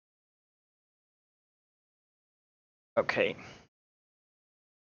Okay.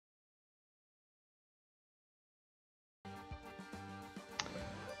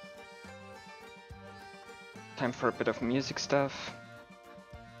 Time for a bit of music stuff,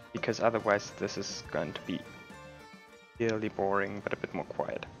 because otherwise this is going to be really boring, but a bit more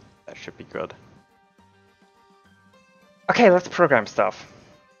quiet. That should be good. Okay, let's program stuff.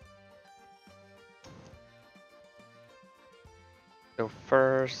 So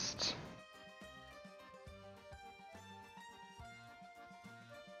first,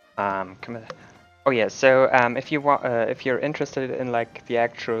 commit. Oh yeah, so if you want, if you're interested in like the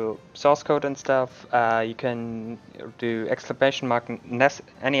actual source code and stuff, you can do !NES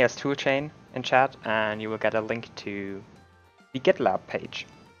toolchain in chat, and you will get a link to the GitLab page,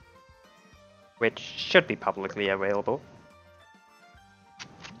 which should be publicly available.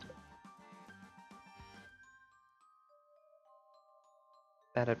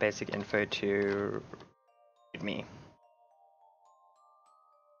 Added basic info to readme.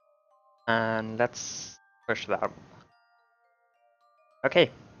 And let's push that.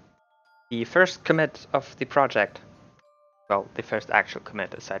 Okay, the first commit of the project. Well, the first actual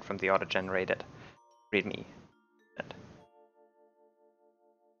commit aside from the auto-generated readme.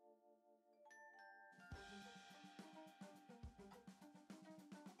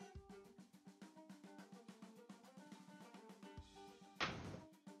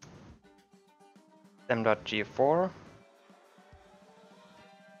 Dem.g4,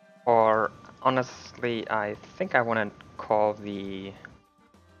 or honestly, I think I want to call the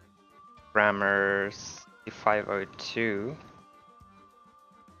grammars the 502.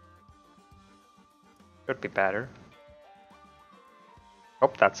 Should be better.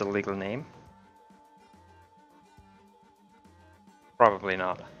 Hope that's a legal name. Probably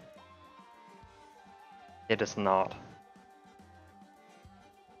not. It is not.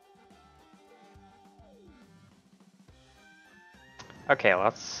 Okay,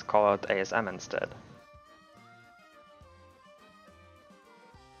 let's call it ASM instead.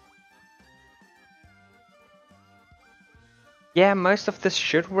 Yeah, most of this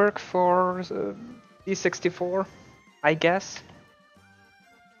should work for D64, I guess.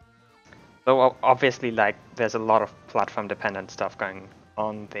 Though obviously, like, there's a lot of platform-dependent stuff going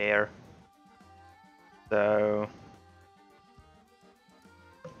on there. So,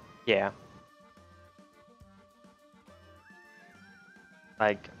 yeah.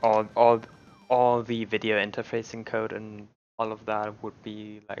 Like all the video interfacing code and all of that would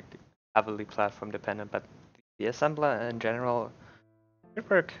be like heavily platform dependent, but the assembler in general should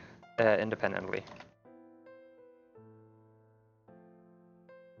work independently.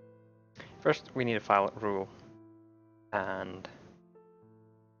 First, we need a file rule, and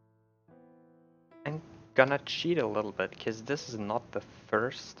I'm gonna cheat a little bit because this is not the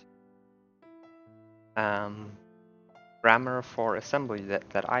first grammar for assembly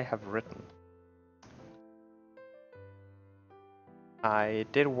that I have written. I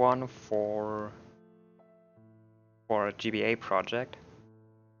did one for a GBA project.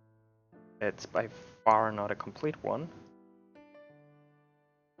 It's by far not a complete one,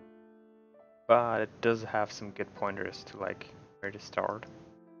 but it does have some good pointers to like where to start.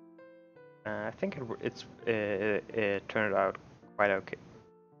 I think it turned out quite okay,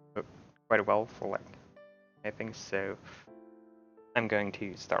 quite well for like I think so. I'm going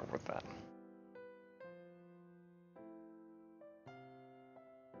to start with that.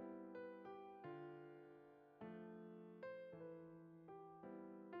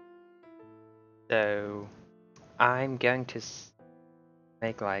 So I'm going to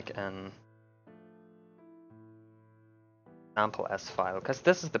make like an sample S file, because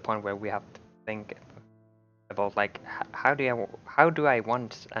this is the point where we have to think about like how do I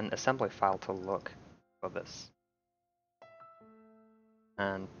want an assembly file to look for this.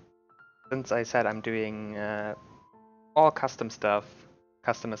 And since I said I'm doing all custom stuff,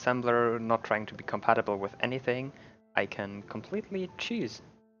 custom assembler, not trying to be compatible with anything, I can completely choose.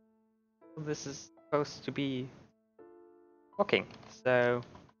 This is supposed to be looking, so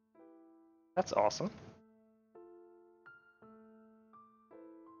that's awesome.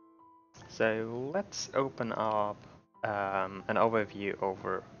 So let's open up an overview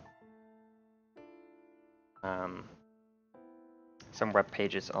over some web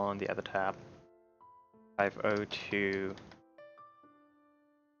pages on the other tab. 502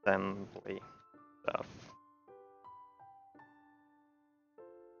 assembly stuff.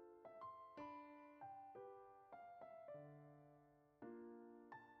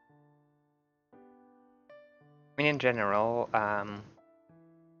 I mean, in general,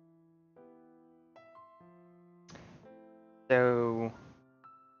 so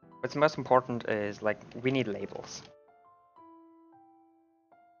what's most important is like we need labels.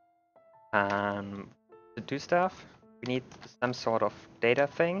 To do stuff, we need some sort of data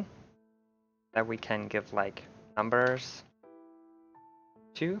thing that we can give like numbers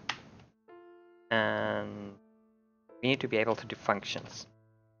to, and we need to be able to do functions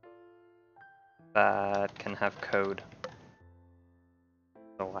that can have code.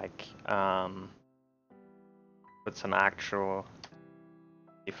 So like put some actual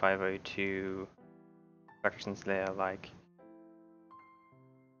 502 functions there, like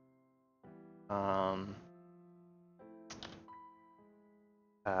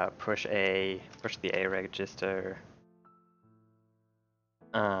push the A register.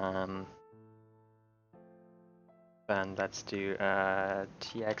 Then let's do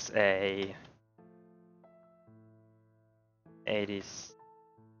TXA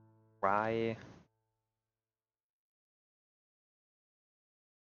 80Y.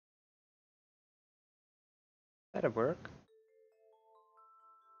 That'll work.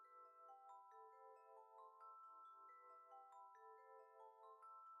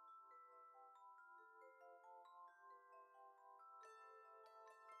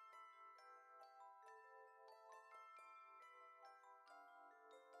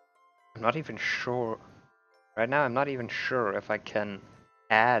 I'm not even sure. Right now, I'm not even sure if I can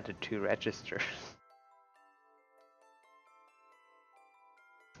add 2 registers.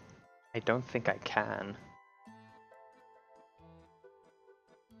 I don't think I can.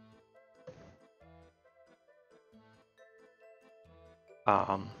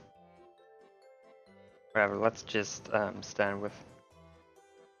 Whatever, let's just stand with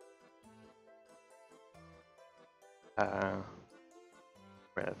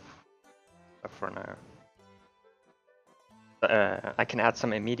for now. I can add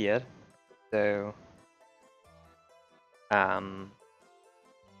some immediate, so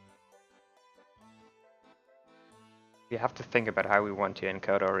we have to think about how we want to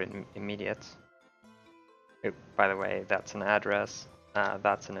encode our immediates. Oh, by the way, that's an address.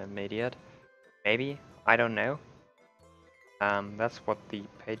 That's an immediate. Maybe, I don't know. That's what the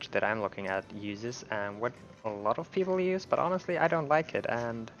page that I'm looking at uses and what a lot of people use, but honestly I don't like it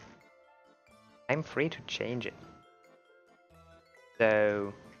and I'm free to change it.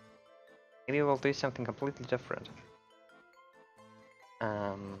 So maybe we'll do something completely different.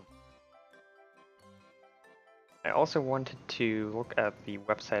 I also wanted to look at the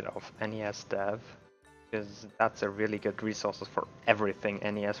website of NES Dev, because that's a really good resource for everything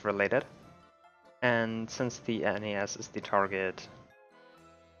NES related. And since the NES is the target,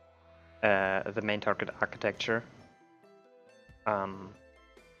 the main target architecture,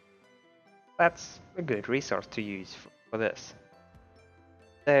 that's a good resource to use for this.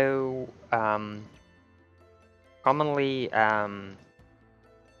 So commonly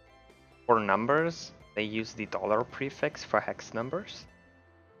for numbers, they use the dollar prefix for hex numbers.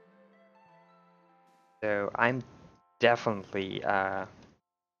 So I'm definitely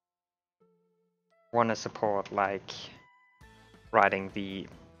want to support like writing the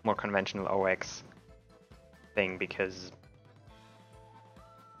more conventional OX thing, because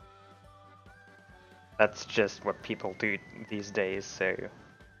that's just what people do these days. So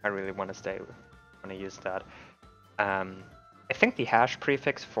I really want to use that. I think the hash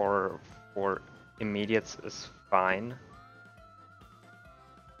prefix for immediates is fine.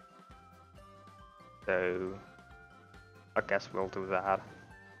 So I guess we'll do that.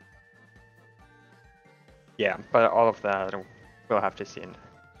 Yeah, but all of that we'll have to see.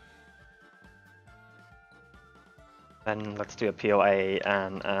 Then let's do a PLA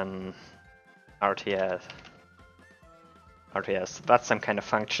and an RTS. RTS, that's some kind of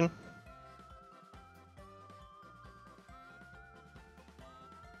function.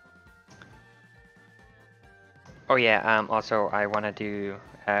 Oh yeah, also I want to do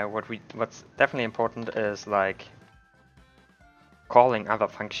what's definitely important is like calling other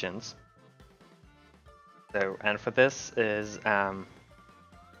functions. So, and for this is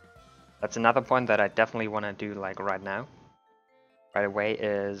that's another point that I definitely want to do like right now, right away,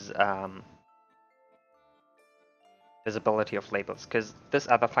 is visibility of labels, because this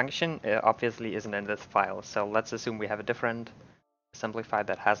other function obviously isn't in this file. So let's assume we have a different assembly file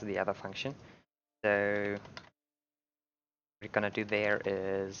that has the other function. So what we're gonna do there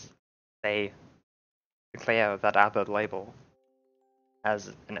is say declare that other label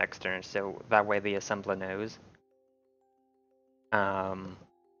as an external, so that way the assembler knows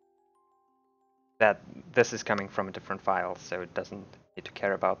that this is coming from a different file, so it doesn't need to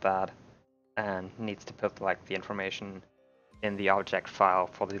care about that and needs to put like the information in the object file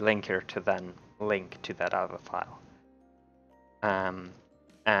for the linker to then link to that other file.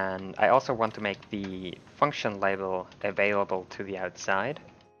 And I also want to make the function label available to the outside.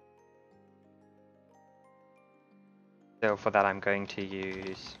 So for that I'm going to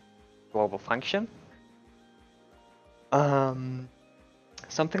use global function.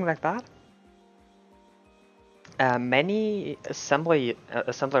 Something like that. Many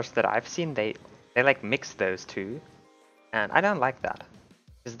assemblers that I've seen, they like mix those two, and I don't like that.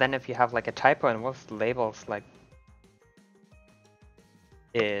 Because then if you have like a typo and both labels, like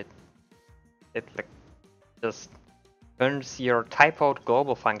it like just turns your typoed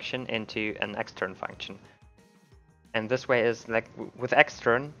global function into an extern function. And this way is like with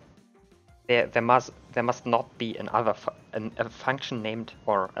extern, there must not be a function named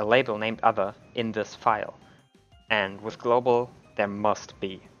or a label named other in this file. And with global, there must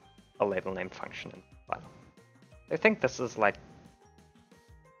be a label named function in the file. I think this is like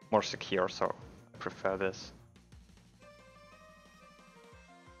more secure, so I prefer this.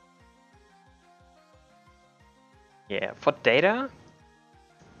 Yeah, for data,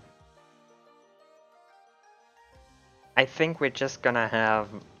 I think we're just gonna have,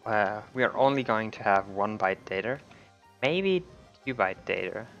 we are only going to have 1 byte data, maybe 2 byte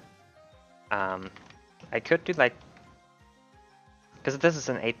data. I could do like, because this is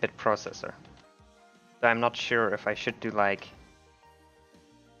an 8-bit processor, so I'm not sure if I should do like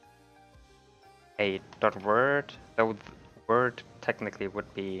a .word, though word technically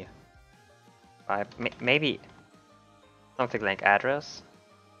would be, maybe something like address.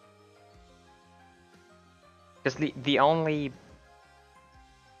 Because the only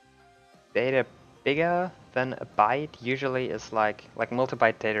data bigger than a byte usually is like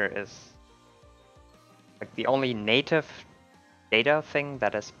multi-byte data is like the only native data thing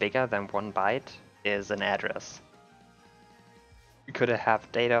that is bigger than 1 byte is an address. You could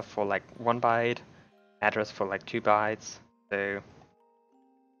have data for like 1 byte, address for like 2 bytes, so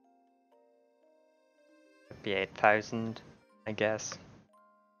it'd be 8,000, I guess.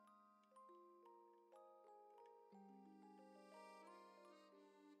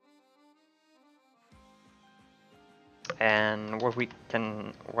 And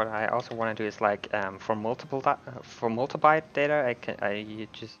what I also want to do is like for multi-byte data, you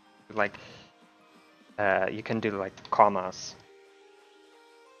just like you can do like commas.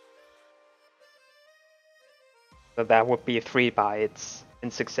 So that would be 3 bytes in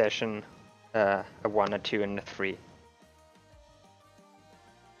succession, a 1, a 2, and a 3.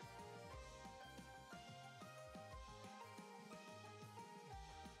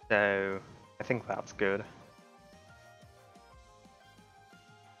 So I think that's good.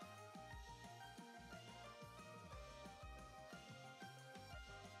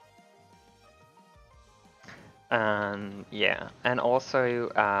 Yeah, and also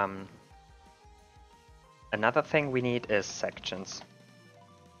another thing we need is sections.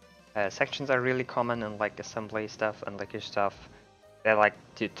 Sections are really common in like assembly stuff and like your stuff. They like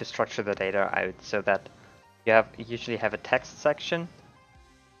to structure the data out so that you usually have a text section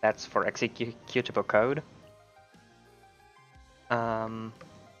that's for executable code.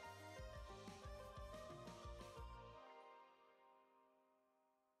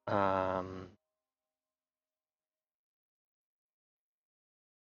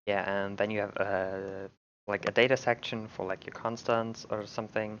 Yeah, and then you have like a data section for like your constants or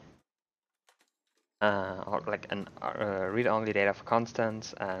something, or like an read-only data for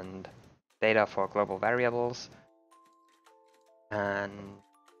constants and data for global variables. And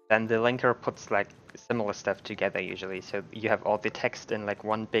then the linker puts like similar stuff together usually. So you have all the text in like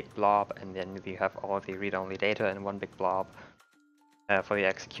one big blob, and then you have all the read-only data in one big blob for the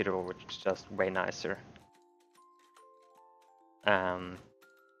executable, which is just way nicer.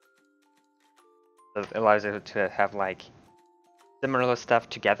 It allows you to have like similar stuff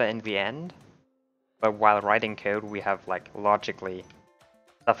together in the end, but while writing code, we have like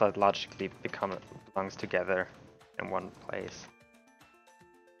stuff that logically belongs together in one place.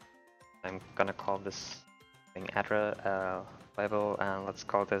 I'm gonna call this thing address label, and let's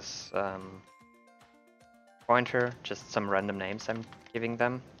call this pointer, just some random names I'm giving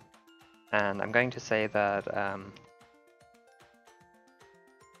them. And I'm going to say that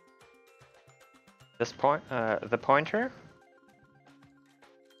the pointer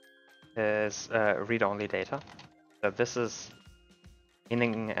is read-only data. So this is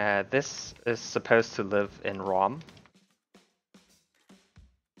meaning this is supposed to live in ROM.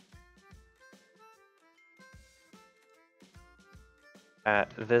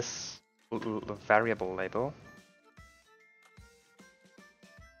 This variable label,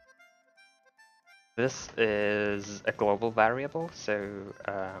 this is a global variable, so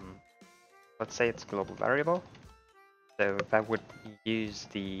let's say it's a global variable. So that would use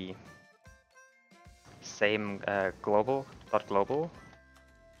the same global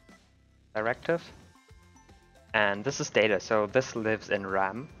directive. And this is data, so this lives in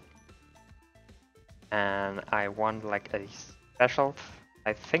RAM. And I want like a special,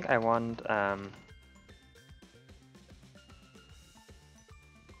 I think I want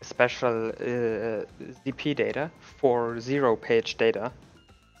special ZP data for 0-page data,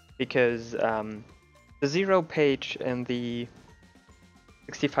 because the 0 page in the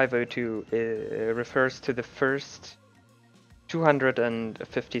 6502 refers to the first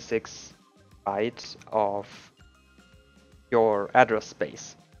 256 bytes of your address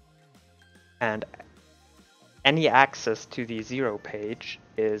space, and any access to the 0 page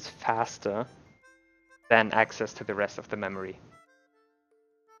is faster than access to the rest of the memory.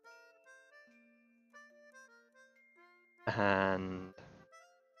 And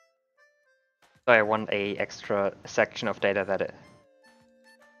so I want a extra section of data that it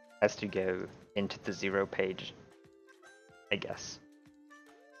has to go into the 0 page, I guess.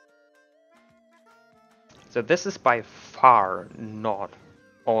 So this is by far not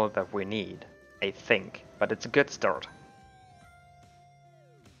all that we need, I think, but it's a good start.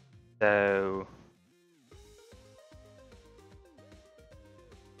 So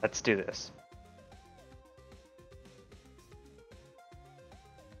let's do this.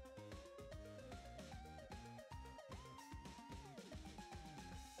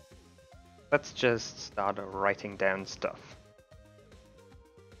 Let's just start writing down stuff.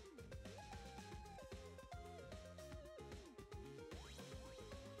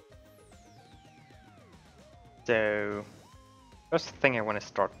 So first thing I want to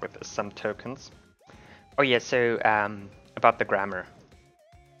start with is some tokens. Oh yeah, so about the grammar.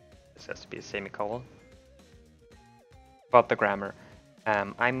 This has to be a semicolon. About the grammar.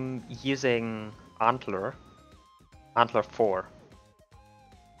 I'm using Antler 4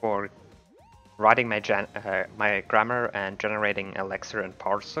 for writing my grammar and generating a lexer and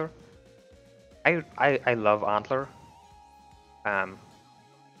parser. I love Antler.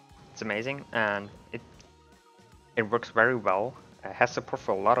 It's amazing, and it works very well. It has support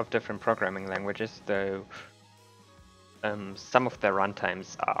for a lot of different programming languages, though some of their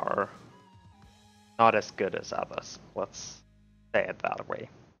runtimes are not as good as others. Let's say it that way.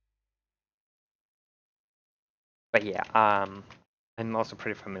 But yeah, I'm also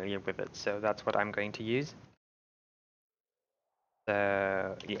pretty familiar with it, so that's what I'm going to use.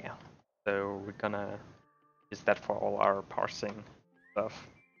 So yeah, so we're gonna use that for all our parsing stuff,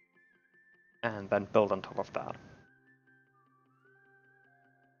 and then build on top of that.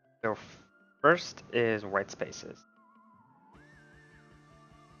 So first is white spaces.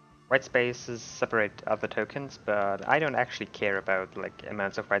 White spaces separate other tokens, but I don't actually care about like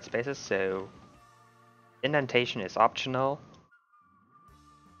amounts of white spaces, so indentation is optional.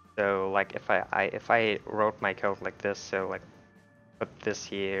 So like if I wrote my code like this, so like put this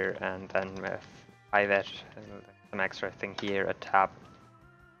here and then if I add some extra thing here, a tab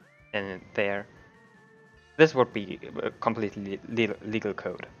in there, this would be completely legal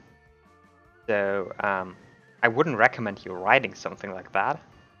code. So I wouldn't recommend you writing something like that,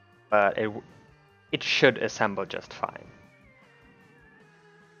 but it should assemble just fine,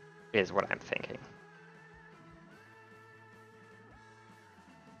 is what I'm thinking.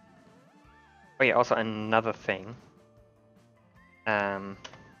 Oh yeah, also another thing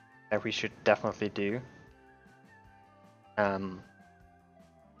that we should definitely do, as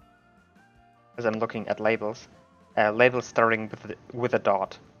I'm looking at labels, labels starting with a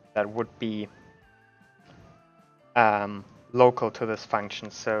dot that would be local to this function.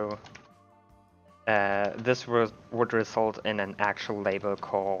 So this would result in an actual label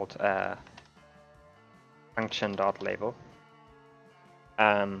called function.label.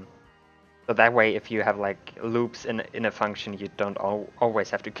 So that way, if you have like loops in a function, you don't always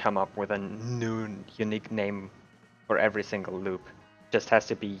have to come up with a new unique name for every single loop. It just has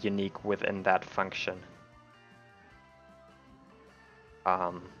to be unique within that function.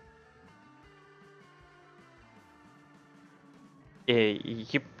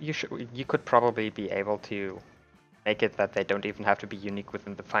 You could probably be able to make it that they don't even have to be unique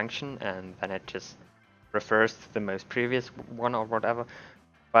within the function, and then it just refers to the most previous one or whatever.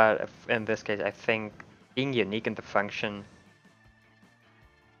 But in this case, I think being unique in the function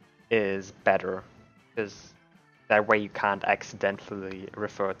is better, because that way you can't accidentally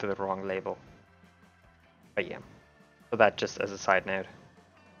refer to the wrong label. But yeah, so that just as a side note.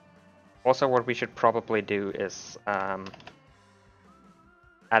 Also, what we should probably do is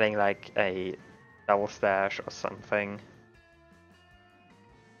adding like a double slash or something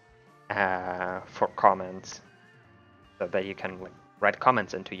for comments, so that you can like write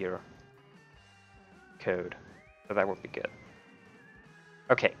comments into your code. So that would be good.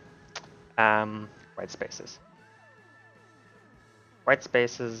 Okay, white spaces. white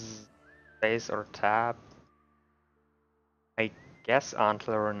spaces, space or tab. I guess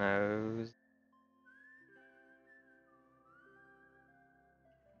Antler knows.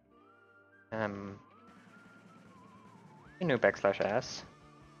 You know \s.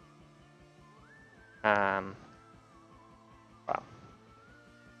 Wow.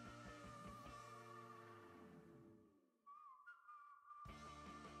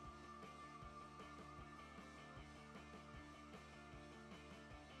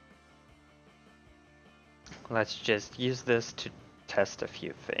 Let's just use this to test a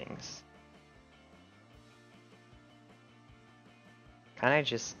few things. Can I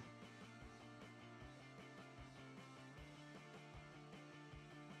just...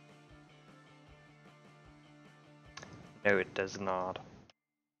 No, it does not.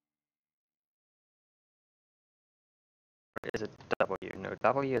 Or is it W? No,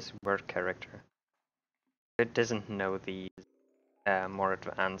 W is word character. It doesn't know the more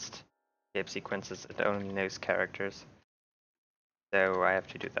advanced shape sequences, it only knows characters. So I have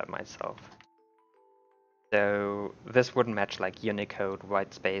to do that myself. So this wouldn't match like Unicode,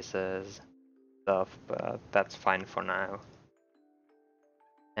 white spaces, stuff, but that's fine for now.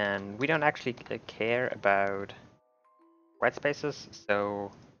 And we don't actually care about white spaces,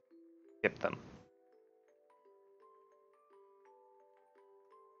 so skip them.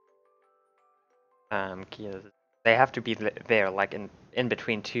 They have to be there, like in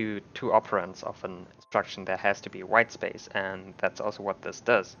between two operands of an instruction. There has to be a white space, and that's also what this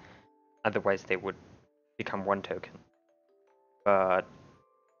does. Otherwise, they would become one token. But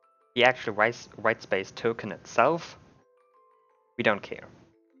the actual white space token itself, we don't care.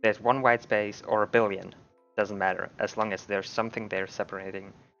 There's one white space or a billion, doesn't matter, as long as there's something there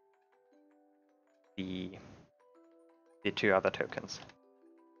separating the two other tokens.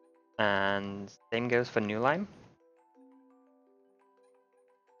 And same goes for new line.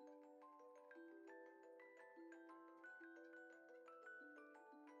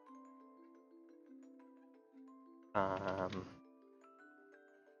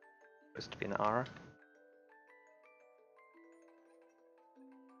 Supposed to be an R.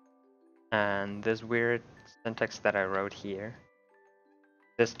 And this weird syntax that I wrote here,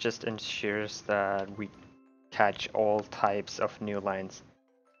 this just ensures that we catch all types of new lines.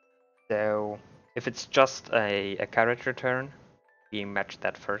 So if it's just a character return, we match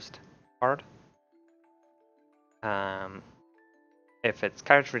that first part. If it's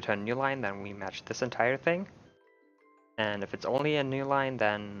character return new line, then we match this entire thing. And if it's only a new line,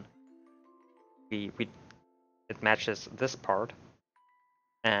 then it matches this part,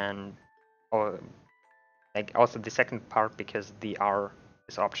 and like also the second part, because the R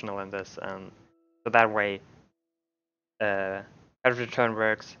is optional in this, and so that way character return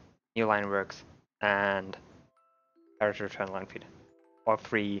works, new line works, and character return line feed. All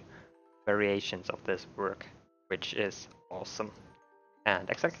three variations of this work, which is awesome and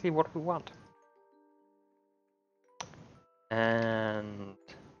exactly what we want. And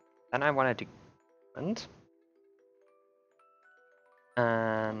then I want to do comment.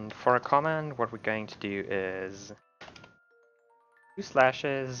 And for a comment, what we're going to do is 2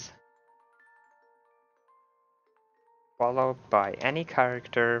 slashes followed by any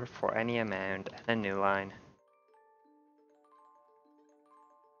character for any amount and a new line.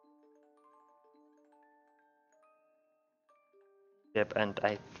 Yep, and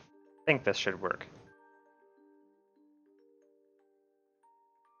I think this should work.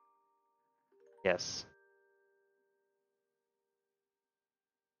 Yes.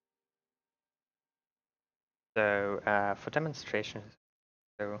 So for demonstration,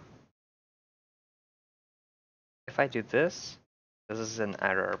 so if I do this, this is an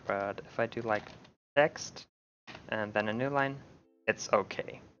error, but if I do like text and then a new line, it's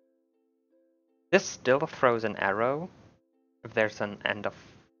okay. This still throws an arrow if there's an end of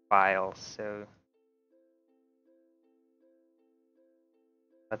file, so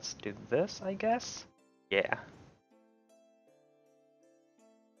let's do this, I guess. Yeah.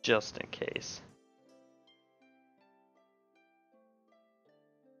 Just in case.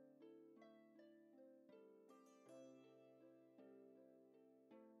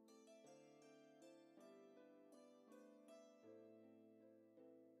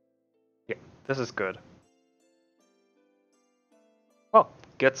 Yeah, this is good. Well,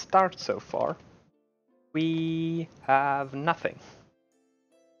 good start so far. We have nothing,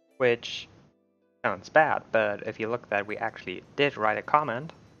 which sounds bad, but if you look that we actually did write a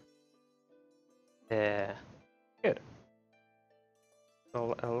comment, good.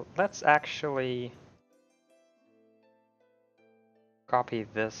 So let's actually copy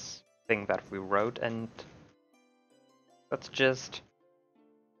this thing that we wrote, and let's just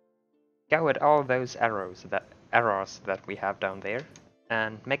go at all those errors that we have down there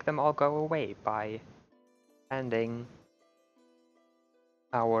and make them all go away by ending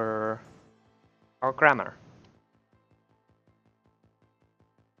our grammar.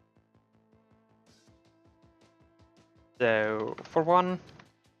 So for one,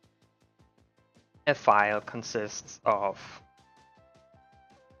 a file consists of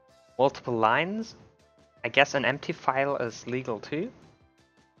multiple lines. I guess an empty file is legal too.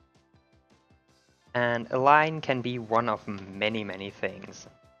 And a line can be one of many, many things.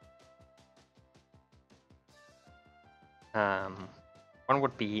 One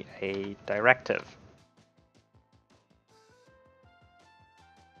would be a directive.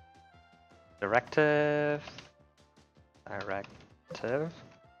 Directive,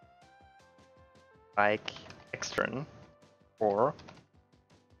 like extern or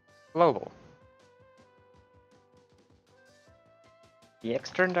global. The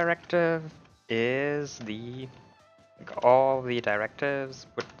extern directive is like all the directives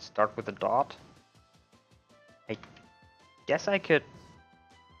would start with a dot. I guess I could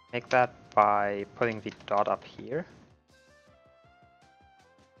make that by putting the dot up here.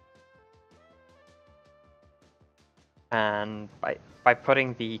 And by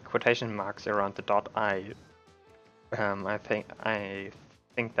putting the quotation marks around the dot, I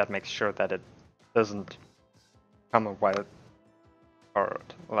think that makes sure that it doesn't come a wild card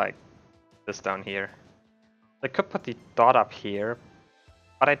like this down here. I could put the dot up here,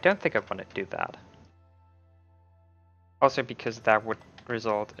 but I don't think I want to do that. Also because that would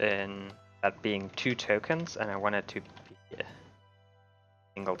result in that being 2 tokens, and I want it to be a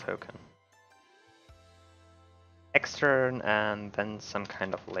single token. Extern and then some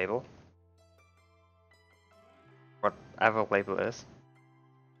kind of label. Whatever label is.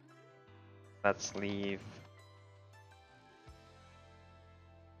 Let's leave.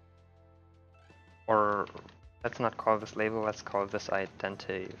 Or let's not call this label, let's call this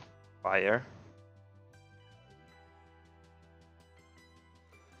identifier.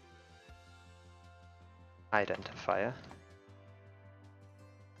 Identifier.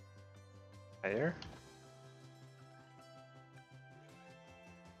 Fire.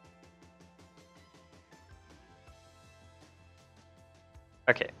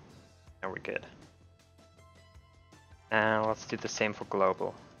 Okay, now we're good. And let's do the same for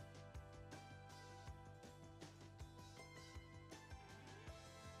global.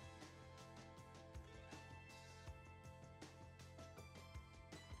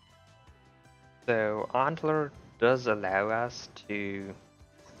 So Antler does allow us to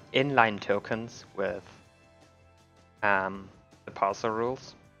inline tokens with the parser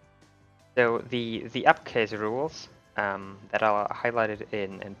rules. So the uppercase rules that are highlighted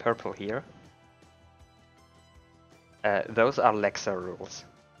in purple here, those are lexer rules.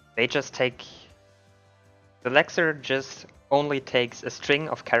 They just take, the lexer just only takes a string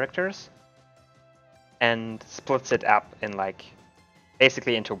of characters and splits it up in like,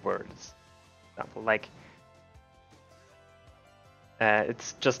 basically into words. For example, like,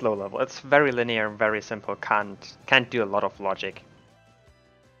 it's just low level. It's very linear, very simple, can't do a lot of logic.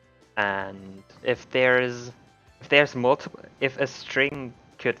 And if a string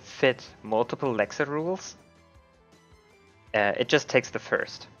could fit multiple lexer rules, it just takes the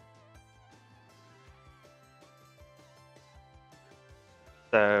first.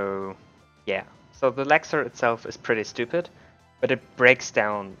 So yeah, so the lexer itself is pretty stupid, but it breaks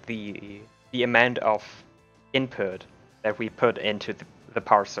down the amount of input that we put into the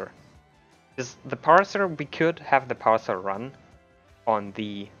parser. Because the parser, we could have the parser run on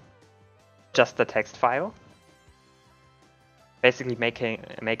just the text file, basically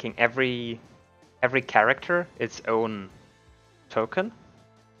making every character its own token,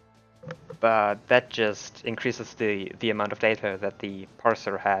 but that just increases the amount of data that the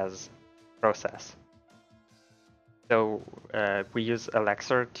parser has processed. So we use a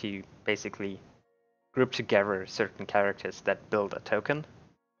lexer to basically group together certain characters that build a token,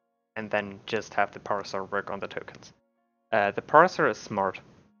 and then just have the parser work on the tokens. The parser is smart.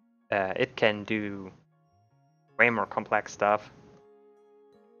 It can do way more complex stuff.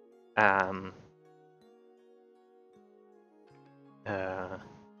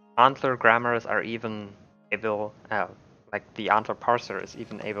 Antler grammars are even able, like the Antler parser is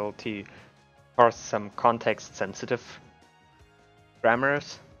even able to parse some context-sensitive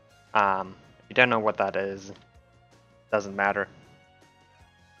grammars. If you don't know what that is, doesn't matter.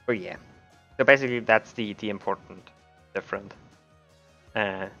 But yeah, so basically that's the important difference.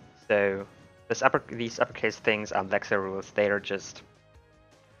 So these uppercase things are lexer rules. They are just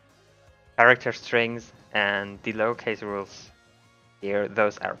character strings, and the lowercase rules here.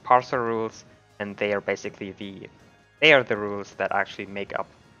 Those are parser rules, and they are basically the rules that actually make up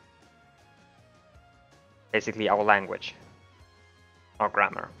basically our language, our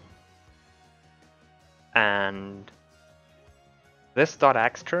grammar. And this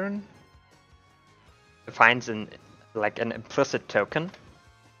 .extern defines an implicit token.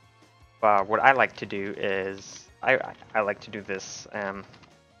 But what I like to do is I like to do this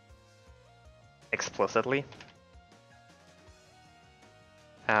explicitly.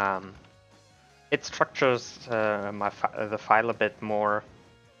 It structures the file a bit more,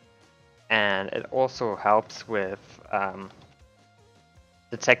 and it also helps with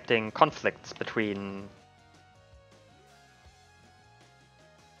detecting conflicts between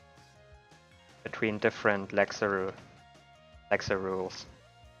different Lexer rules.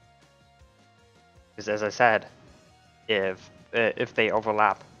 Because as I said, if they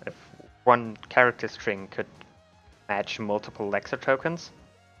overlap, if one character string could match multiple Lexer tokens,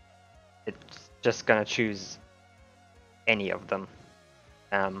 it's just gonna choose any of them.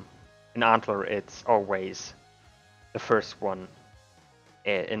 In Antler, it's always the first one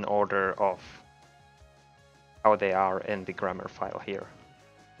in order of how they are in the grammar file here,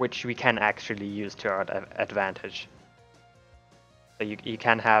 which we can actually use to our advantage. So you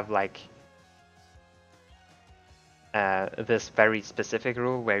can have like this very specific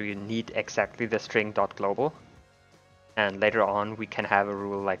rule where you need exactly the string .global, and later on we can have a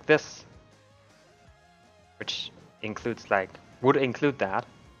rule like this, which would include that,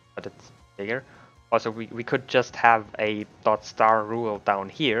 but it's bigger. Also, we could just have a .star rule down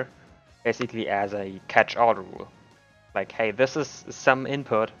here, basically as a catch-all rule. Like, hey, this is some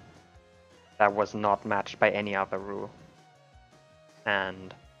input that was not matched by any other rule.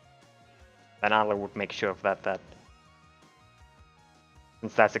 And then Antler would make sure of that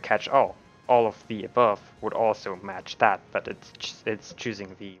since that's a catch-all, all of the above would also match that, but it's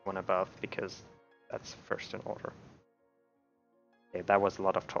choosing the one above because that's first in order. Okay, that was a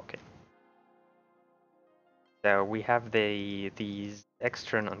lot of talking. So we have these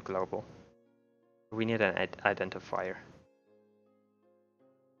external and global. We need an identifier.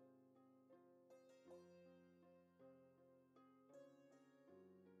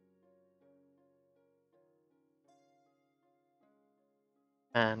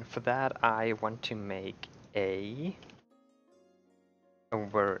 And for that, I want to make a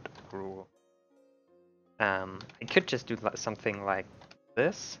word rule. I could just do something like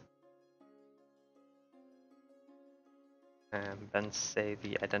this. And then say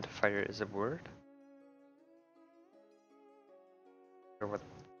the identifier is a word. Or what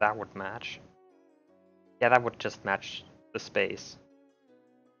that would match. Yeah, that would just match the space.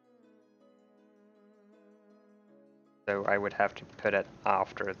 So I would have to put it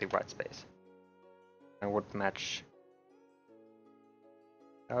after the white space. I would match.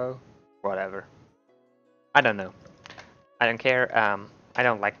 Oh, whatever. I don't know. I don't care. I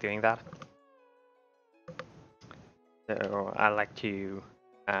don't like doing that. So I like to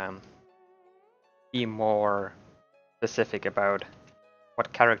be more specific about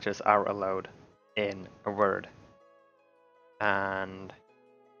what characters are allowed in a word. And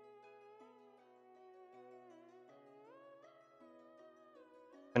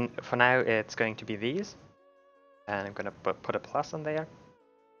for now, it's going to be these. And I'm going to put a plus on there.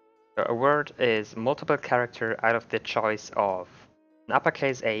 So a word is multiple character out of the choice of an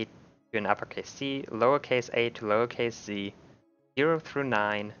uppercase A to an uppercase C, lowercase a to lowercase z, 0 through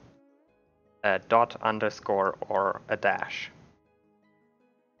 9, a dot, underscore, or a dash.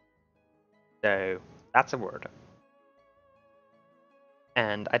 So that's a word.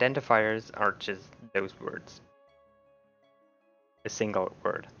 And identifiers are just those words. A single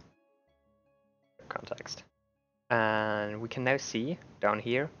word. Context. And we can now see down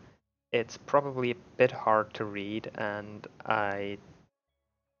here, it's probably a bit hard to read, and I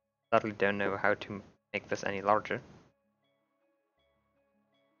sadly don't know how to make this any larger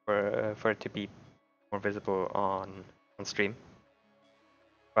for it to be more visible on stream.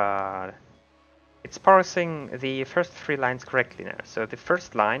 But it's parsing the first 3 lines correctly now. So the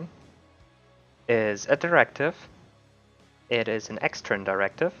first line is a directive. It is an extern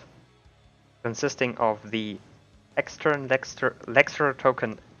directive consisting of the extern Lexer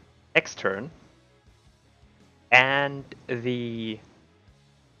token extern and the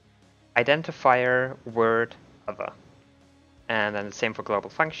identifier word other. And then the same for global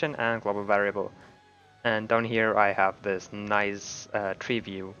function and global variable. And down here I have this nice tree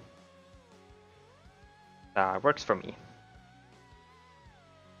view that works for me.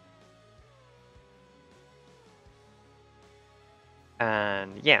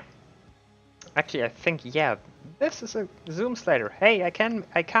 And yeah, Actually, I think, yeah, this is a zoom slider. Hey, I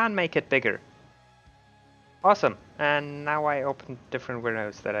can make it bigger. Awesome. And now I open different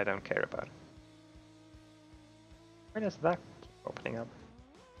windows that I don't care about. When is that opening up?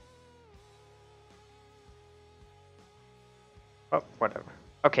 Oh, whatever.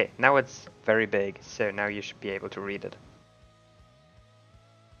 Okay, now it's very big, so now you should be able to read it.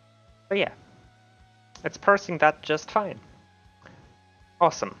 So yeah, it's parsing that just fine.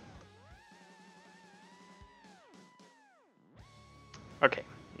 Awesome. Okay,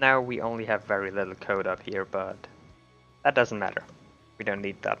 now we only have very little code up here, but that doesn't matter. We don't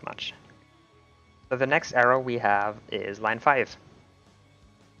need that much. So the next arrow we have is line 5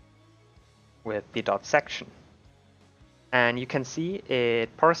 with the dot section. And you can see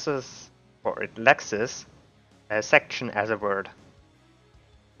it parses, or it lexes, a section as a word.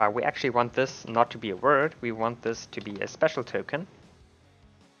 We actually want this not to be a word, we want this to be a special token.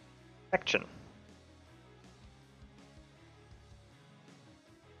 Section.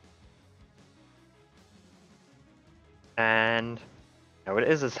 And now it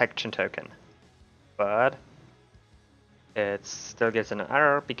is a section token, but it still gives an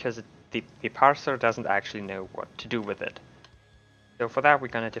error because the parser doesn't actually know what to do with it. So for that we're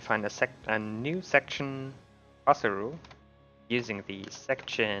going to define a new section parser rule using the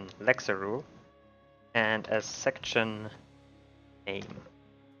section lexer rule and a section name.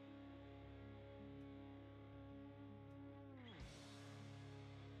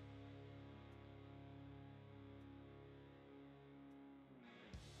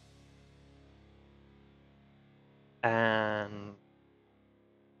 And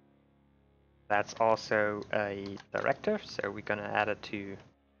that's also a director, so we're going to add it to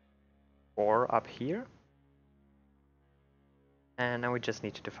 4 up here. And now we just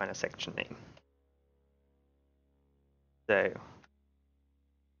need to define a section name. So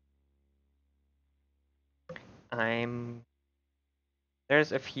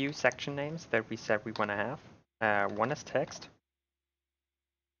there's a few section names that we said we want to have. One is text.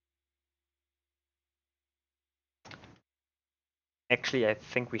 Actually, I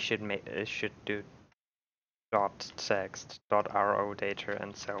think we should do dot text, dot ro data,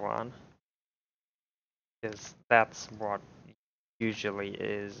 and so on, because that's what usually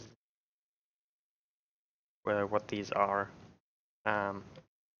is what these are.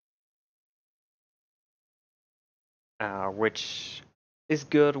 Which is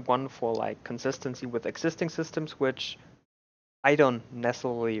good one for like consistency with existing systems, which I don't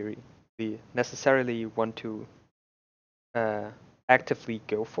necessarily want to actively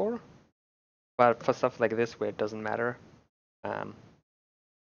go for, but for stuff like this where it doesn't matter, I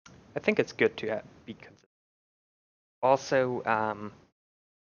think it's good to be consistent. Also,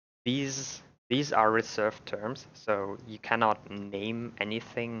 these are reserved terms, so you cannot name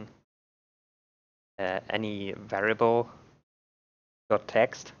anything, any variable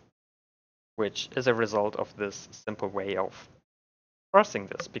 .text, which is a result of this simple way of parsing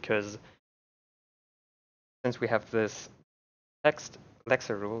this, because since we have this text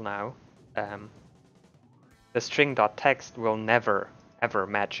lexer rule now, the string.text will never ever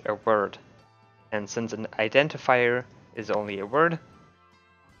match a word, and since an identifier is only a word,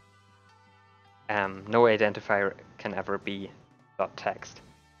 no identifier can ever be .text.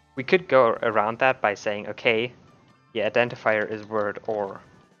 We could go around that by saying, okay, the identifier is word or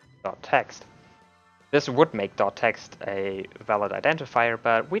 .text. This would make .text a valid identifier,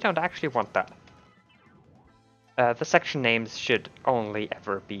 but we don't actually want that. The section names should only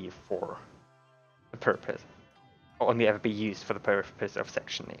ever be for the purpose, only ever be used for the purpose of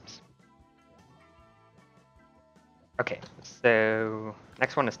section names. Okay, so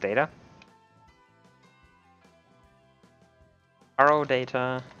next one is data. RO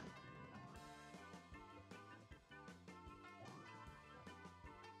data.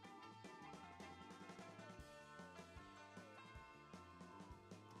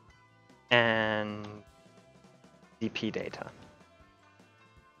 And DP data.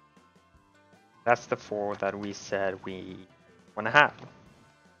 That's the 4 that we said we want to have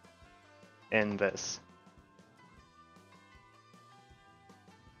in this.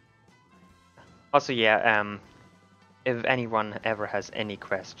 Also, yeah, if anyone ever has any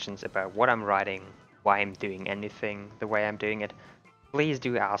questions about what I'm writing, why I'm doing anything the way I'm doing it, please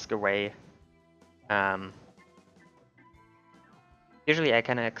do ask away. Usually I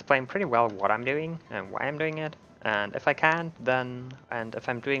can explain pretty well what I'm doing and why I'm doing it, and if I can't, then, and if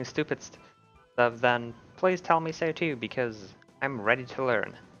I'm doing stupid stuff, then please tell me so too, because I'm ready to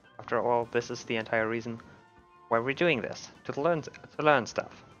learn. After all, this is the entire reason why we're doing this, to learn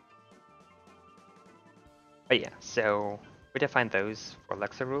stuff. But yeah, so we defined those for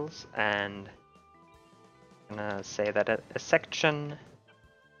lexer rules, and gonna say that a section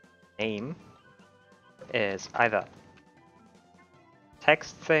name is either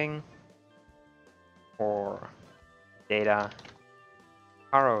text thing or data,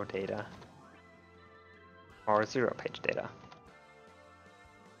 arrow data, or 0-page data.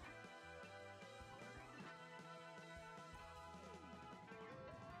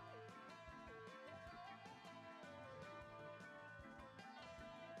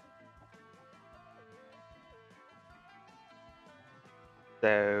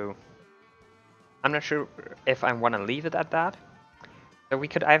 So I'm not sure if I want to leave it at that. So we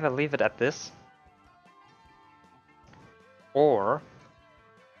could either leave it at this, or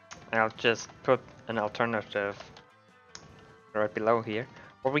I'll just put an alternative right below here.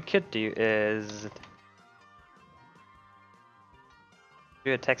 What we could do is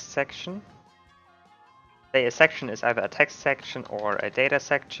do a text section. Say a section is either a text section or a data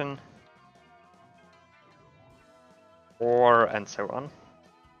section, or and so on.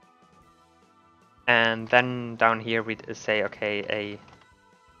 And then down here we say, okay, a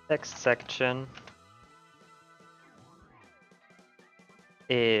text section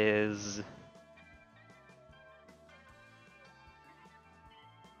is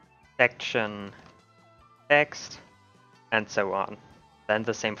section text, and so on. Then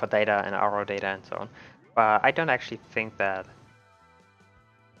the same for data and arrow data and so on. But I don't actually think that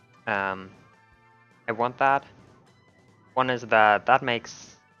I want that. One is that that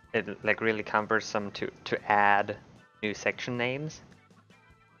makes it like really cumbersome to add new section names.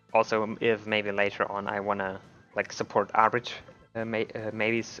 Also, if maybe later on I wanna like support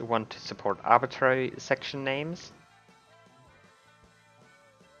maybe want to support arbitrary section names.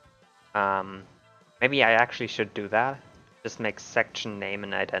 Maybe I actually should do that. Just make section name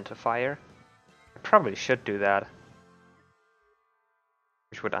an identifier. I probably should do that.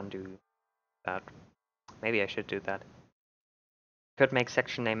 Which would undo that. Maybe I should do that. Could make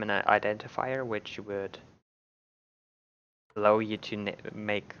section name an identifier, which would allow you to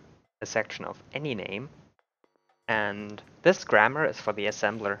make a section of any name. And this grammar is for the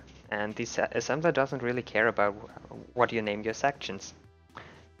assembler, and the assembler doesn't really care about what you name your sections.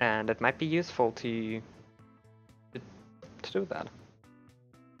 And it might be useful to do that.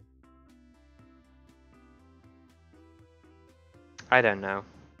 I don't know.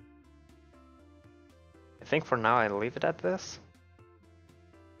 I think for now I'll leave it at this.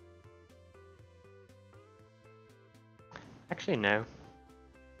 Actually, no.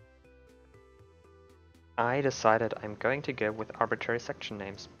 I decided I'm going to go with arbitrary section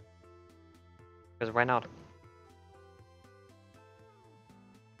names. Because why not?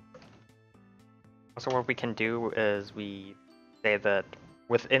 Also, what we can do is we say that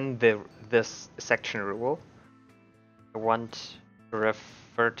within this section rule, I want to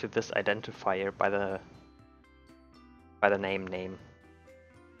refer to this identifier by the name.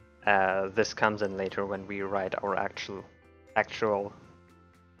 This comes in later when we write our actual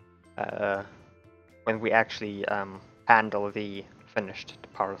when we actually handle the finished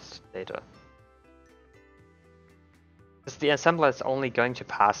parsed data. Because the assembler is only going to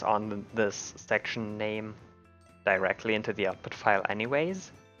pass on this section name directly into the output file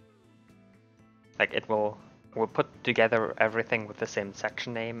anyways. Like it will put together everything with the same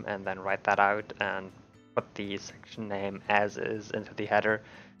section name and then write that out and put the section name as is into the header.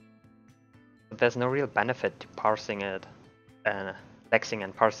 But there's no real benefit to parsing it, lexing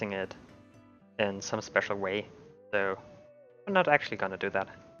and parsing it in some special way. So I'm not actually gonna do that.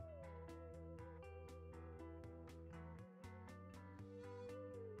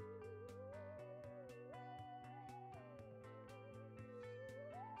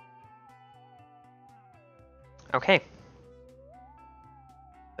 Okay,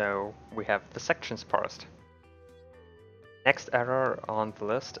 so we have the sections parsed. Next error on the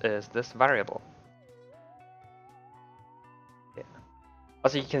list is this variable. Yeah.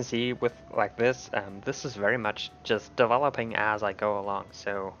 Also, you can see with like this, this is very much just developing as I go along.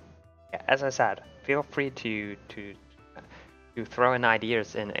 So, yeah, as I said, feel free to throw in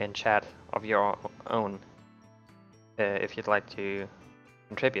ideas in chat of your own if you'd like to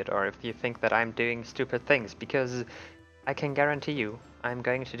contribute, or if you think that I'm doing stupid things, because I can guarantee you I'm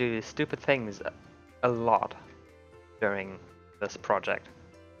going to do stupid things a lot during this project.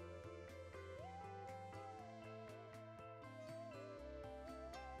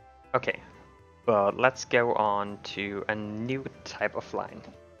 Okay, but let's go on to a new type of line.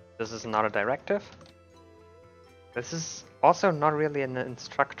 This is not a directive. This is also not really an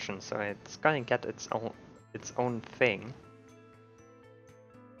instruction, so it's going to get its own thing.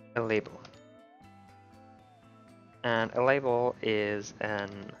 A label. And a label is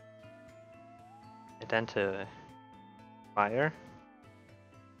an identifier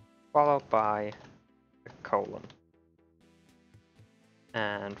followed by a colon.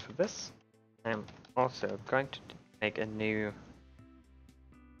 And for this, I'm also going to make a new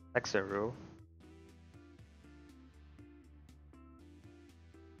lexer rule.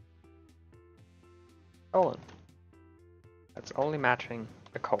 Colon. That's only matching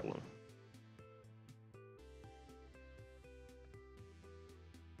a colon.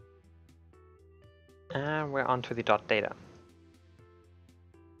 And we're on to the dot data.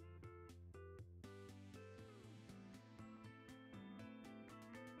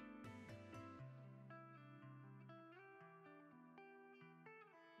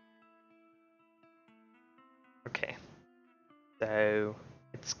 Okay, so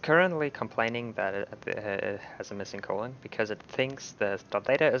it's currently complaining that it has a missing colon because it thinks the dot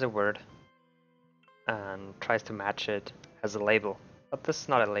data is a word and tries to match it as a label. But this is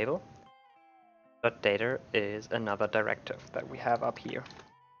not a label. Dot data is another directive that we have up here.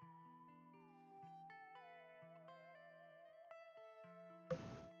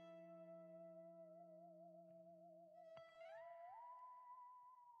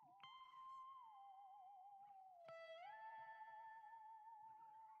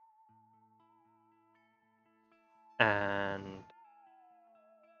 And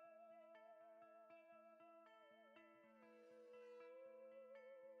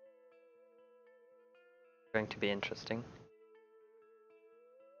going to be interesting.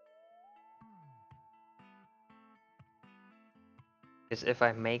 Is if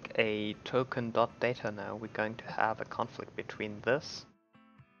I make a token dot data now, we're going to have a conflict between this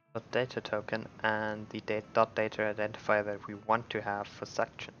dot data token and the dot data identifier that we want to have for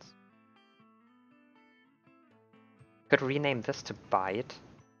sections. Could rename this to byte.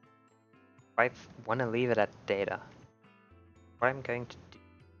 I want to leave it at data. What I'm going to do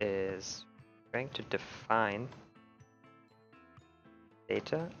is going to define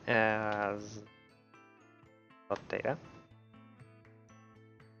data as dot data.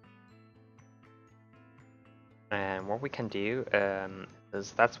 And what we can do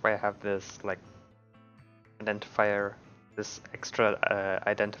is that's why I have this like identifier, this extra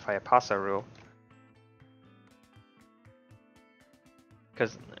identifier parser rule.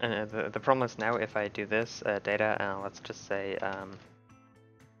 Because the problem is now if I do this data, let's just say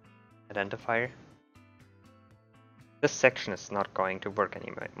identifier, this section is not going to work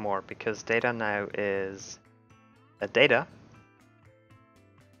anymore because data now is a data,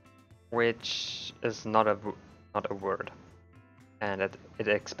 which is not a word, and it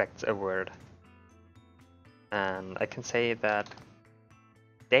expects a word. And I can say that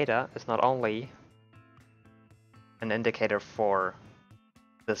data is not only an indicator for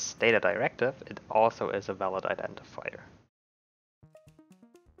this data directive, it also is a valid identifier.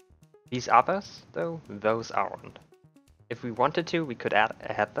 These others, though, those aren't. If we wanted to, we could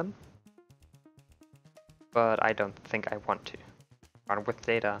add them, but I don't think I want to. But with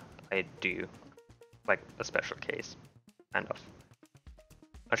data, I do, like a special case, kind of.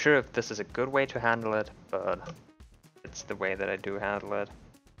 Not sure if this is a good way to handle it, but it's the way that I do handle it.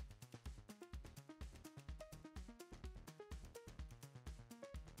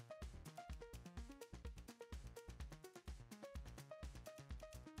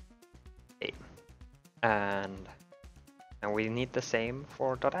 Okay. And we need the same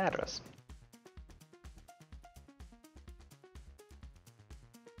for .address.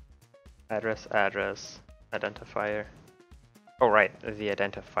 Address, identifier. Oh right, the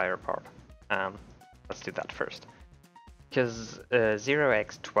identifier part. Let's do that first. Because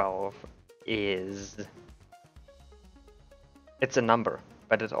 0x12 is... it's a number,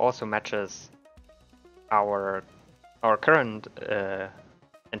 but it also matches our current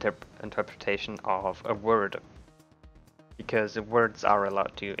interpretation of a word. Because words are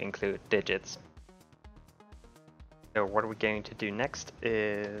allowed to include digits. So what we're going to do next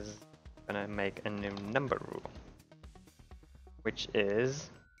is gonna make a new number rule, which is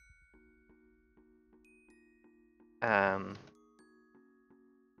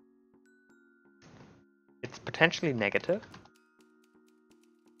it's potentially negative,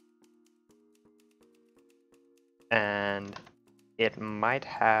 and it might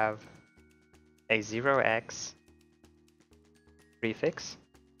have a 0x prefix,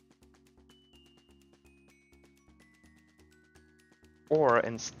 or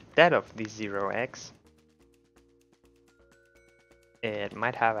instead of the 0x, it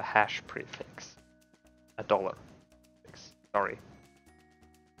might have a hash prefix, a dollar prefix, sorry.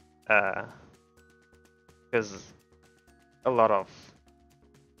 Because a lot of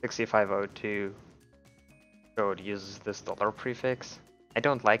 6502 code uses this dollar prefix. I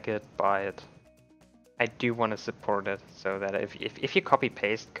don't like it, but I do want to support it so that if you copy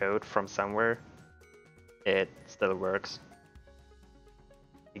paste code from somewhere, it still works,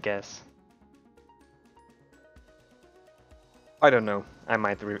 I guess. I don't know. I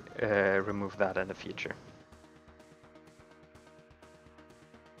might remove that in the future.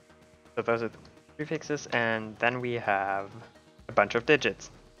 So those are the prefixes, and then we have a bunch of digits.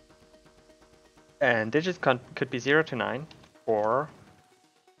 And digits could be 0 to 9, or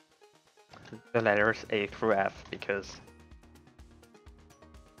the letters A through F, because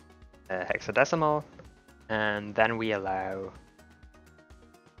hexadecimal, and then we allow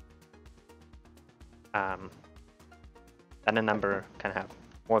then a number can have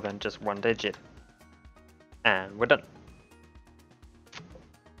more than just one digit. And we're done.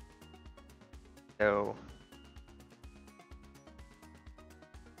 So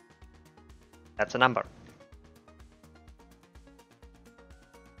that's a number.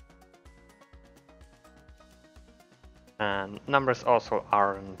 And numbers also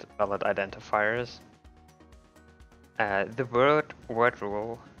aren't valid identifiers. The word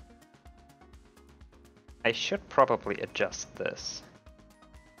rule, I should probably adjust this.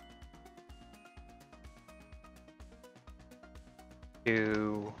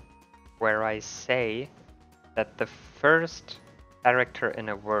 To where I say that the first character in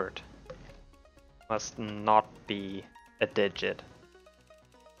a word must not be a digit.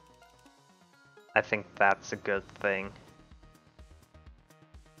 I think that's a good thing.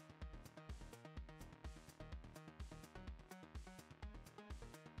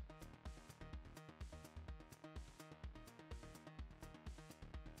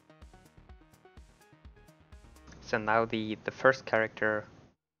 So now the first character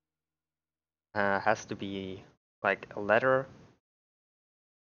has to be like a letter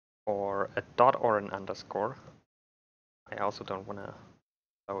or a dot or an underscore. I also don't want to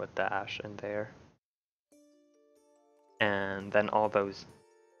throw a dash in there. And then all those.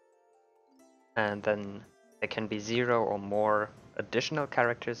 And then there can be 0 or more additional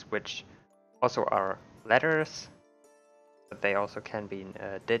characters, which also are letters, but they also can be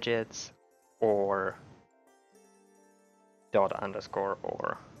digits or dot underscore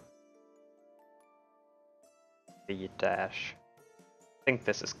or the dash. I think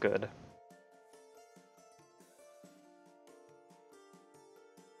this is good.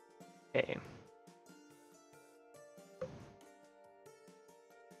 Okay.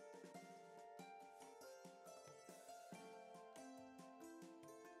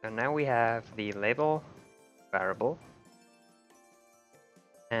 So now we have the label variable,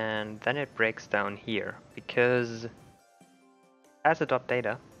 and then it breaks down here because it has a dot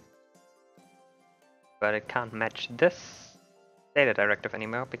data, but it can't match this data directive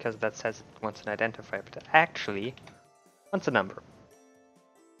anymore because that says it wants an identifier, but it actually wants a number.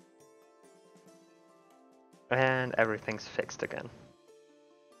 And everything's fixed again.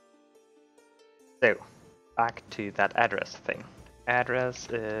 So, back to that address thing. Address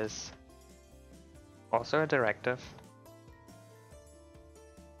is also a directive.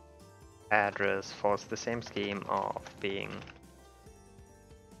 Address follows the same scheme of being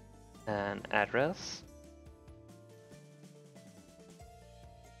an address.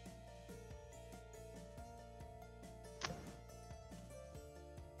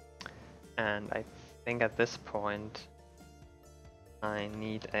 And I think at this point I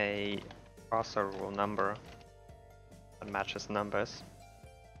need a parser rule number that matches numbers,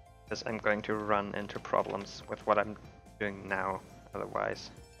 because I'm going to run into problems with what I'm doing now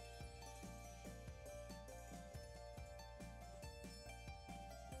otherwise.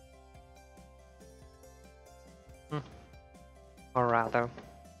 Or rather, I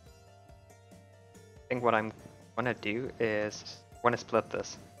think what I'm gonna do is want to split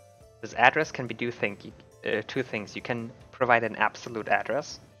this. This address can be two things. You can provide an absolute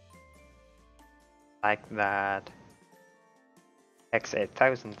address, like that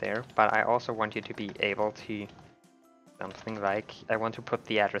x8000 there, but I also want you to be able to something like, I want to put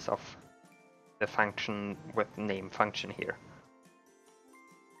the address of the function with name function here,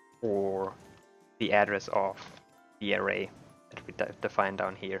 or the address of the array that we define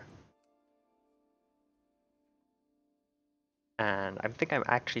down here. And I think I'm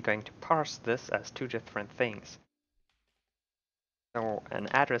actually going to parse this as two different things. So an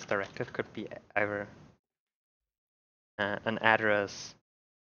address directive could be either an address,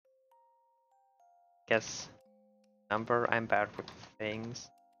 I guess, number, I'm bad with things.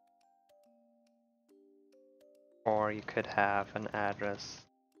 Or you could have an address.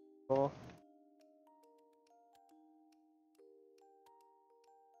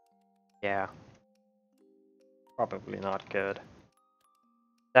 Yeah. Probably not good.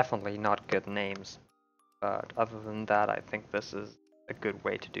 Definitely not good names. but other than that, I think this is a good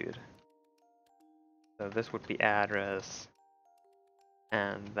way to do it. So this would be address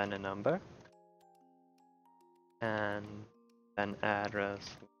and then a number, and then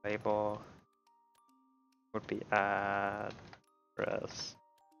address label would be address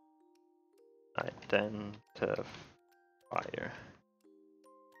identifier.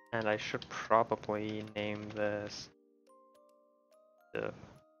 And I should probably name this the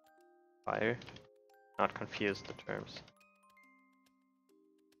fire, not confuse the terms,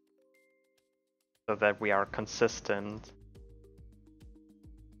 so that we are consistent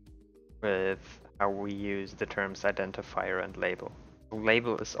with how we use the terms identifier and label. A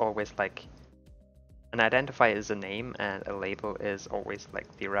label is always like, an identifier is a name and a label is always like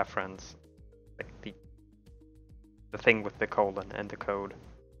the reference, like the thing with the colon and the code.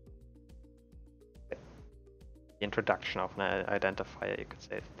 The introduction of an identifier, you could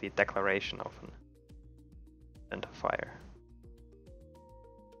say, the declaration of an identifier.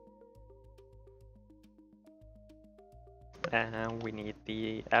 And we need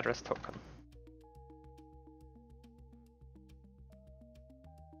the address token.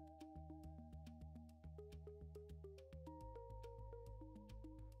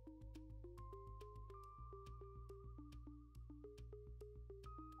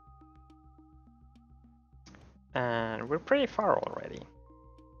 And we're pretty far already.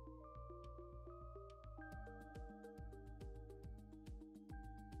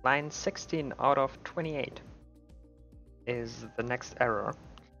 Line 16 out of 28 is the next error.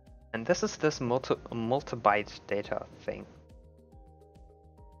 And this is this multi-byte data thing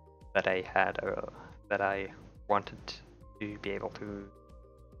that I had, that I wanted to be able to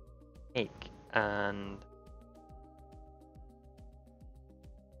make. And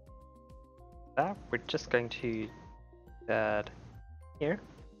that we're just going to add here.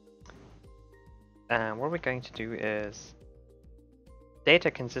 And what we're going to do is, data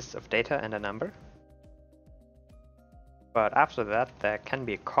consists of data and a number. But after that, there can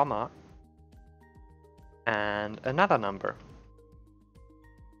be a comma and another number.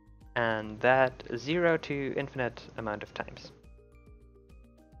 And that 0 to infinite amount of times.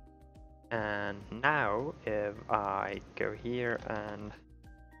 And now if I go here and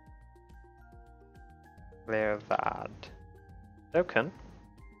clear that token,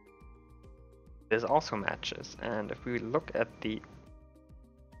 this also matches. And if we look at the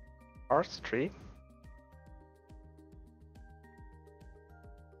parse tree,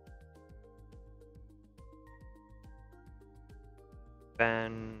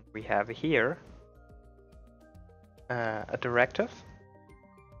 then we have here a directive,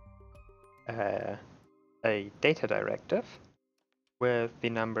 a data directive with the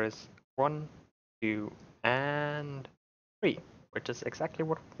numbers 1, 2, and 3, which is exactly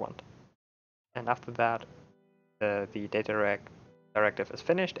what we want. And after that, the data directive is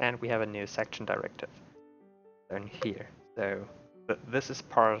finished, and we have a new section directive down here. So this is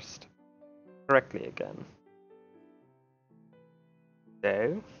parsed correctly again.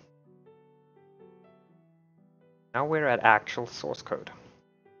 So now we're at actual source code.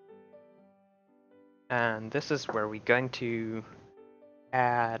 And this is where we're going to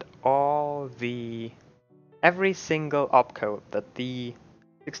add every single opcode that the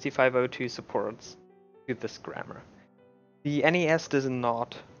 6502 supports to this grammar. The NES does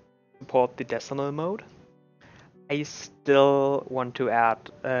not support the decimal mode. I still want to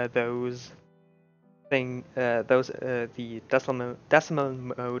add the decimal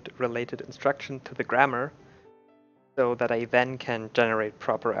mode related instruction to the grammar, so that I then can generate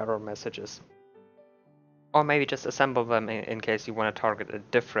proper error messages. Or maybe just assemble them in case you want to target a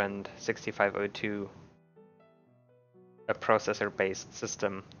different 6502 processor-based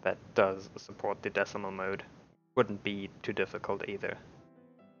system that does support the decimal mode. Wouldn't be too difficult either.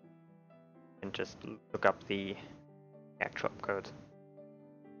 You can just look up the actual code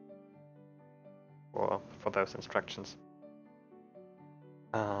for those instructions.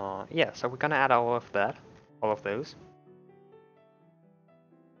 Yeah, so we're gonna add all of those.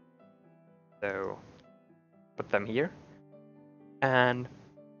 So put them here, and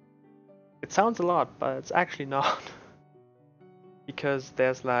it sounds a lot, but it's actually not, because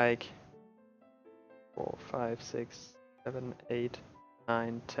there's like 4, 5, 6, 7, 8,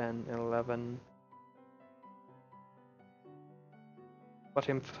 9, 10, 11. What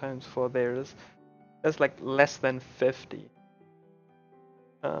times 4 there's like less than 50.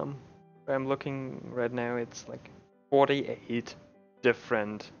 Where I'm looking right now, it's like 48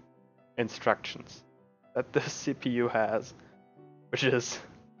 different instructions that the CPU has, which is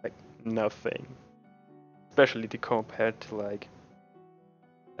like nothing, especially to compare to like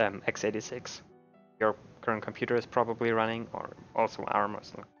x86. You're current computer is probably running, or also ARM or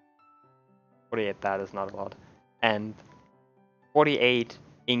something. 48, that is not a lot. And 48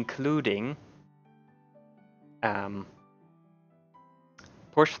 including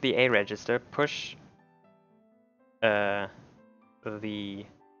push the A register, push the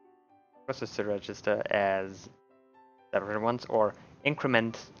processor register as separate ones, or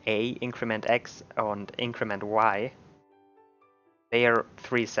increment A, increment X, and increment Y. They are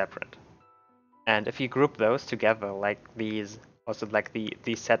 3 separate. And if you group those together, like these, also like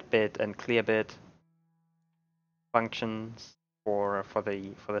the set bit and clear bit functions for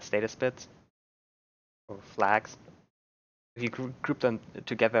the status bits or flags, if you group them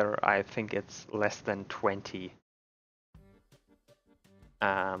together, I think it's less than 20.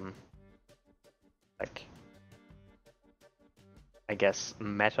 Like, I guess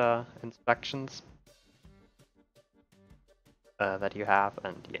meta instructions that you have,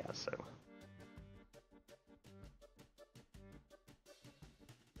 and yeah, so.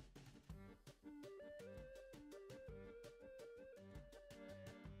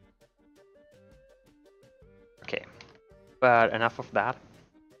 Okay, but enough of that.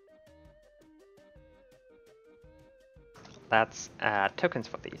 That's tokens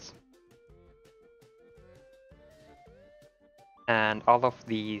for these. And all of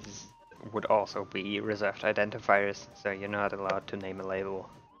these would also be reserved identifiers, so you're not allowed to name a label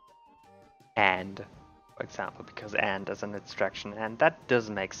and, for example, because and is an instruction, and that does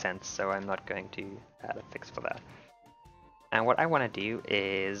make sense, so I'm not going to add a fix for that. And what I want to do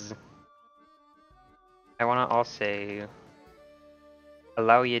is I want to also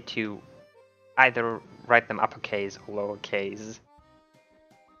allow you to either write them uppercase or lowercase,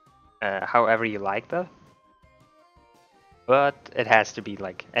 however you like that. But it has to be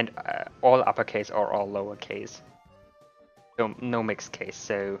like, and all uppercase or all lowercase. So no mixed case,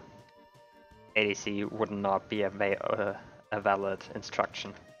 so ADC would not be a valid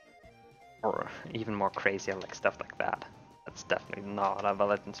instruction. Or even more crazier, like stuff like that. That's definitely not a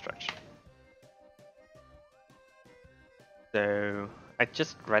valid instruction. So I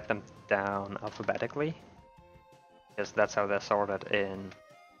just write them down alphabetically, because that's how they're sorted in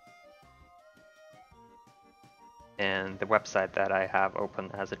the website that I have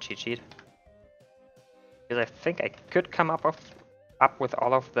open as a cheat sheet. Because I think I could come up with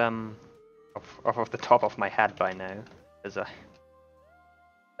all of them off the top of my head by now, because I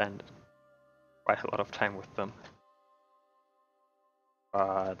spend quite a lot of time with them.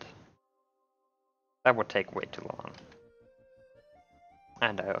 But that would take way too long.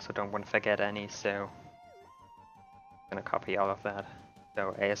 And I also don't want to forget any, so I'm gonna copy all of that.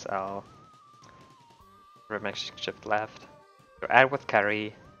 So ASL, remix shift left. So add with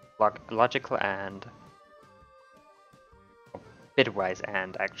carry, logical and, bitwise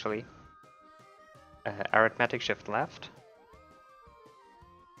and actually. Arithmetic shift left.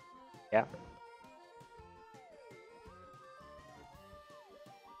 Yeah.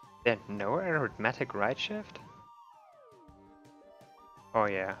 Then no arithmetic right shift? Oh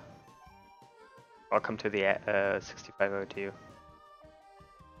yeah. Welcome to the 6502.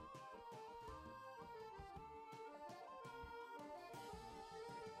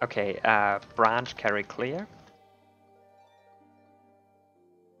 Okay, branch carry clear.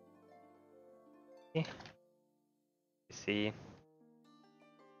 You see.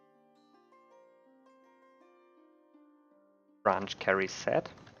 Branch carry set.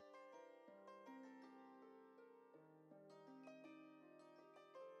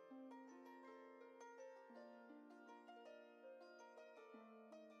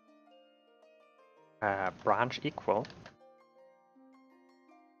 Branch equal.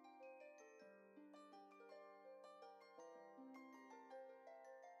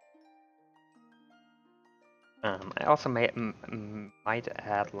 I also might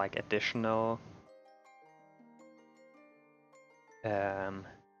add like additional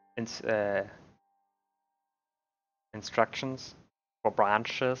instructions for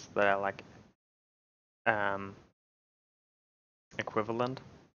branches that are like equivalent.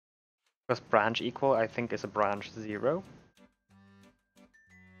 Because branch equal, I think, is a branch 0.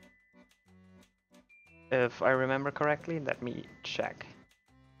 If I remember correctly, let me check.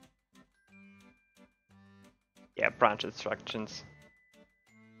 Yeah, branch instructions.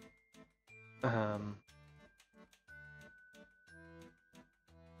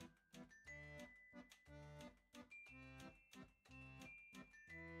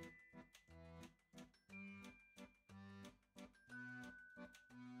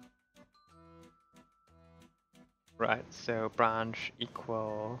 Right, so branch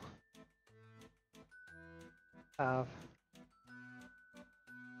equal have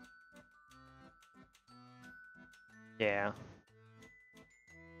Yeah.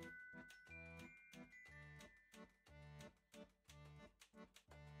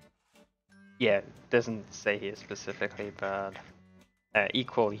 Yeah, it doesn't say here specifically, but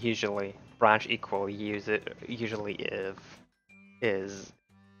equal usually, branch equal usually if is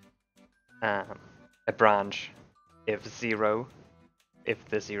a branch if zero, if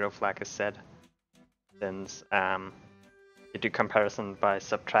the zero flag is set, since you do comparison by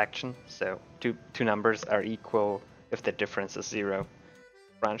subtraction, so two numbers are equal if the difference is zero.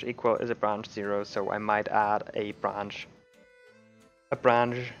 Branch equal is a branch zero, so I might add a branch,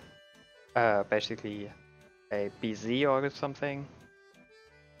 basically a BZ or something.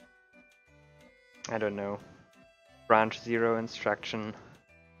 I don't know. Branch zero instruction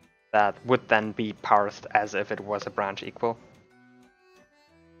that would then be parsed as if it was a branch equal.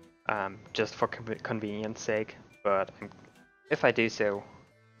 Just for convenience sake, but if I do so,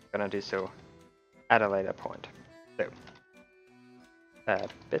 I'm gonna do so at a later point. So,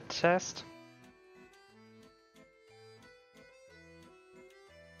 bit test.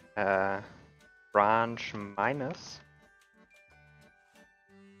 Branch minus.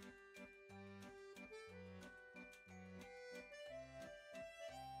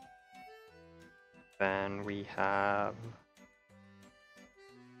 Then we have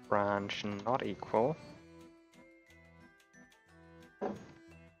branch not equal.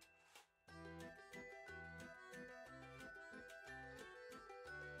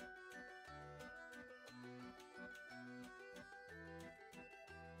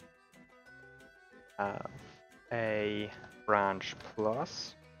 A branch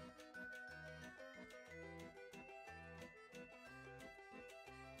plus.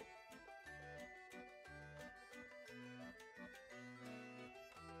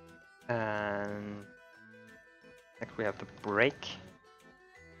 And next we have the break.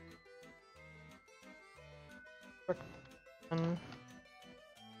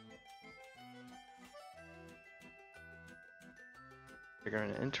 Trigger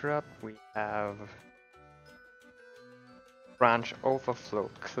an interrupt. We have branch overflow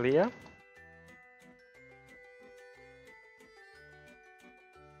clear.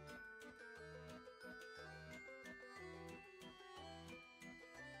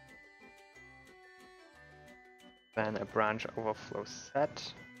 Then a branch overflow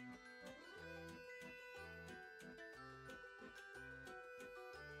set.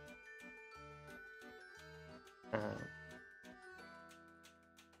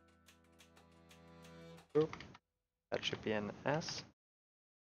 That should be an S.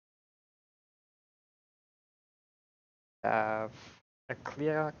 Have a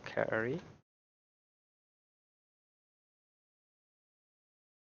clear carry.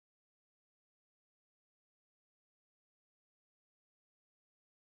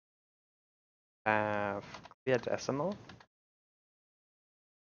 Have clear decimal.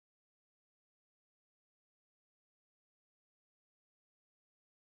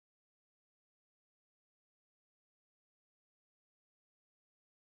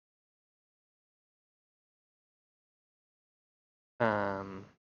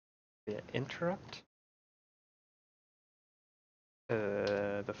 The interrupt.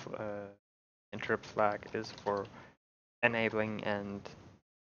 The interrupt flag is for enabling and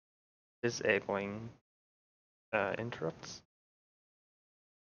disabling interrupts.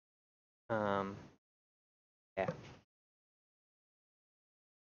 Yeah.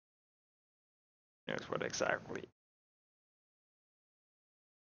 Here's what exactly.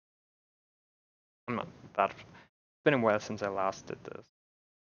 I'm not that. It's been a while since I last did this.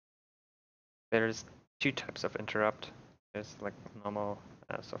 There's two types of interrupt. There's like normal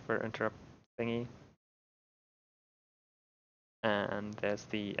software interrupt thingy. And there's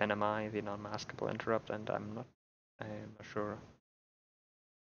the NMI, the non-maskable interrupt, and I'm not sure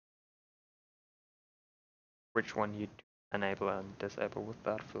which one you enable and disable with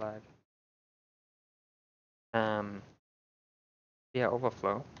that flag. Yeah,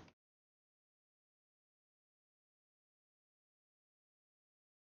 overflow.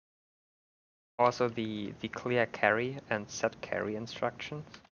 Also the clear carry and set carry instructions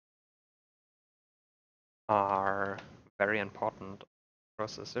are very important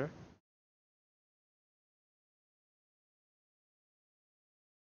processor.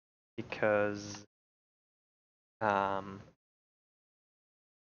 Because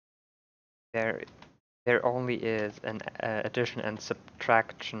there only is an addition and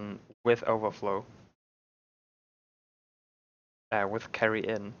subtraction with overflow, with carry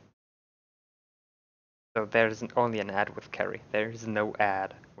in. So there is only an add with carry. There is no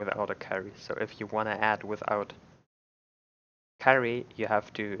add without a carry. So if you want to add without carry, you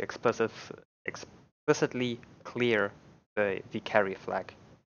have to explicitly explicitly clear the carry flag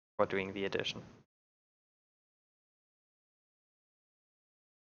for doing the addition.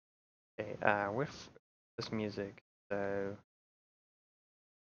 Okay, with this music, so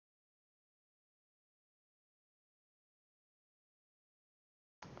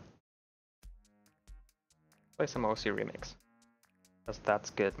play some OC remix, because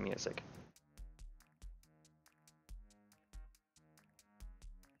that's good music.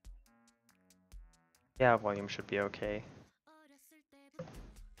 Yeah, volume should be okay. I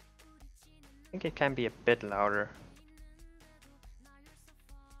think it can be a bit louder.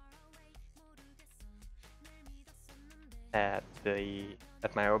 At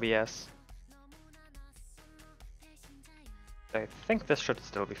my OBS. I think this should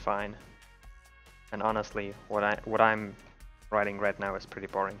still be fine. And honestly, what I'm writing right now is pretty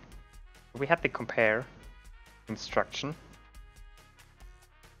boring. We had the compare instruction.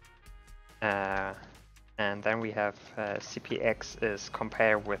 And then we have CPX is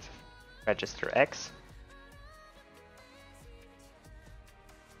compare with register X.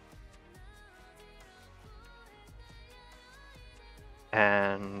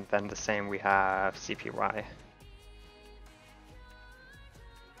 And then the same we have CPY.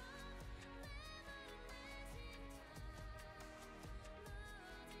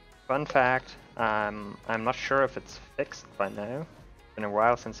 Fun fact, I'm not sure if it's fixed by now. It's been a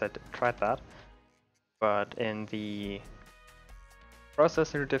while since I tried that. But in the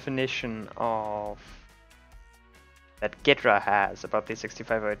processor definition of that Ghidra has about the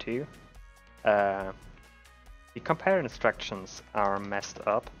 6502, the compare instructions are messed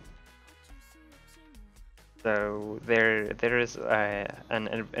up. So there is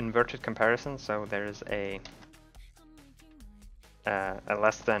an inverted comparison. So there is a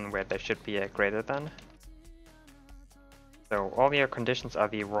less than where there should be a greater than. So all your conditions are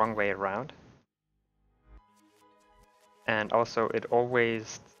the wrong way around. And also it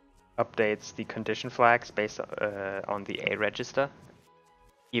always updates the condition flags based on the A register,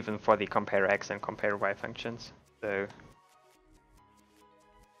 even for the compare X and compare Y functions. So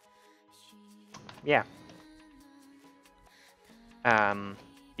yeah.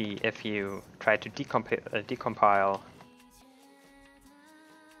 If you try to decompile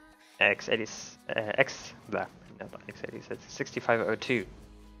not x86, 6502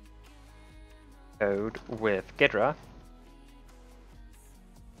 code with Ghidra,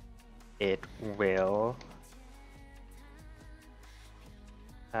 it will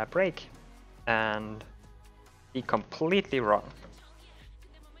break and be completely wrong.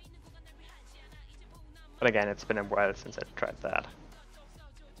 But again, it's been a while since I tried that.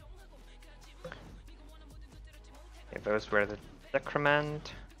 Okay, those were the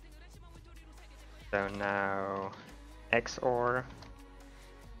decrement. So now XOR.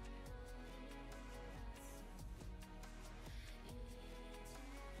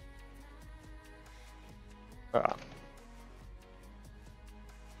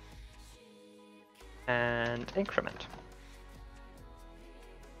 And increment.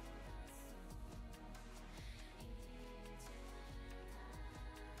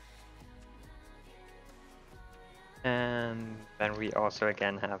 And then we also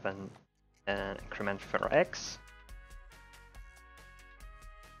again have an increment for X.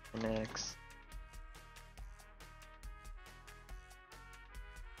 And X.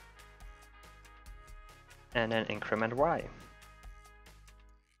 And then increment Y.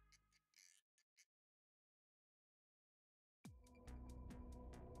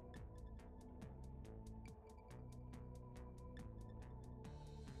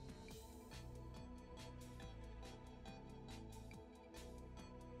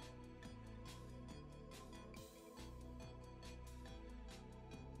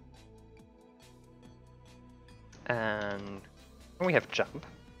 And we have jump.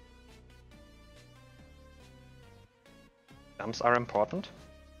 Jumps are important.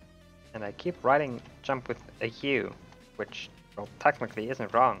 And I keep writing jump with a U, which, well, technically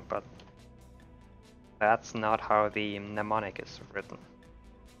isn't wrong, but that's not how the mnemonic is written.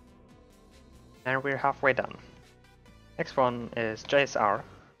 And we're halfway done. Next one is JSR,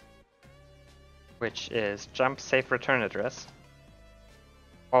 which is jump safe return address,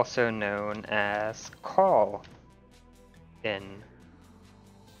 also known as call in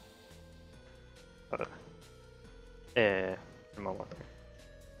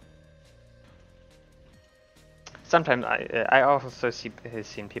sometimes I also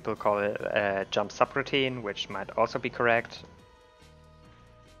seen people call it a jump subroutine, which might also be correct.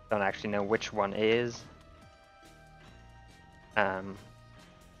 Don't actually know which one is.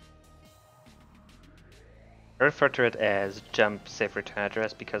 I refer to it as jump save return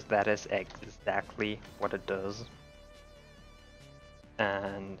address because that is exactly what it does.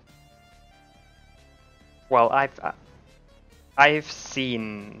 And well, I've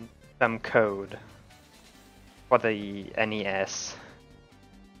seen some code for the NES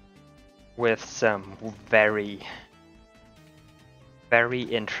with some very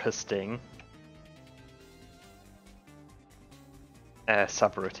interesting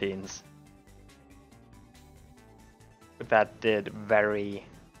subroutines that did very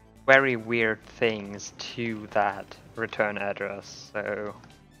weird things to that return address. So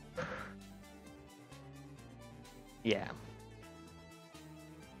yeah.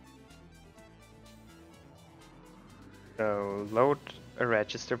 So load a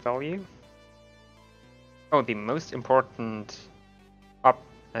register value. Oh, the most important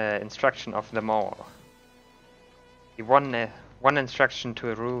instruction of them all. The one instruction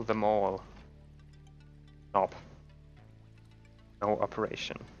to rule them all. Stop. No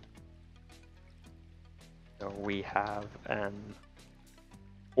operation. So we have an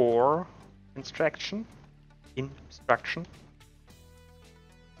OR instruction.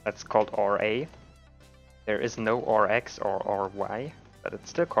 That's called OR-A. There is no OR-X or OR-Y, but it's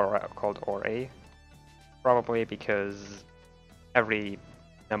still called OR-A. Probably because every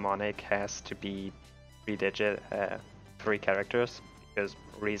mnemonic has to be 3-digit, 3 characters, because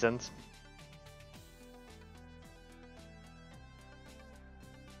reasons.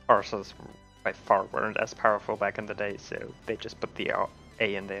 Parsers by far weren't as powerful back in the day, so they just put the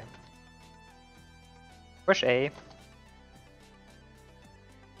A in there. Push A.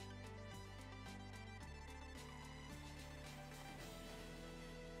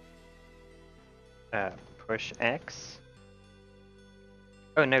 Push X.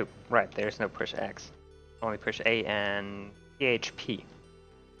 Oh no, right, there's no push X. Only push A and PHP.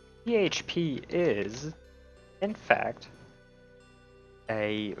 PHP is, in fact,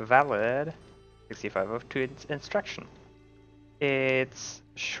 a valid 6502 instruction. It's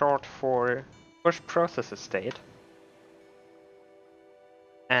short for push processor state,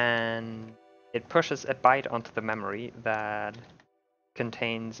 and it pushes a byte onto the memory that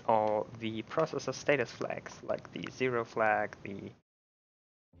contains all the processor status flags, like the 0 flag, the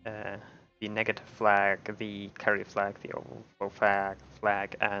negative flag, the carry flag, the overflow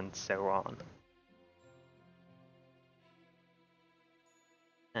flag, and so on.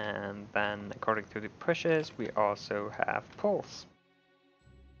 And then, according to the pushes, we also have pulls.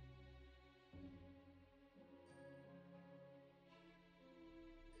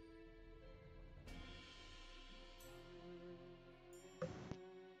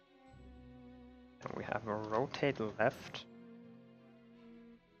 And we have a rotate left.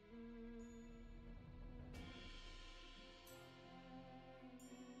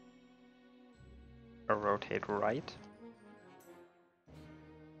 A rotate right.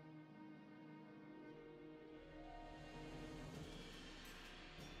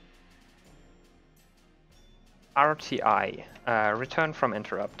 RTI, return from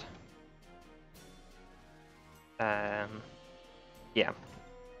interrupt. Yeah.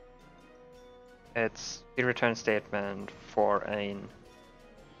 It's the return statement for an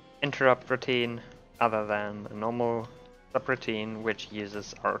interrupt routine other than a normal subroutine which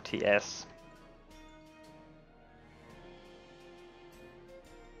uses RTS.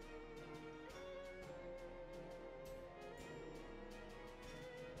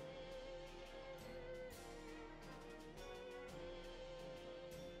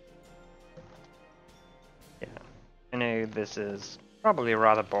 Yeah, I know this is probably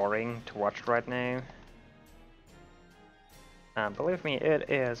rather boring to watch right now. Believe me, it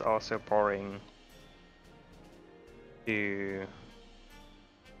is also boring to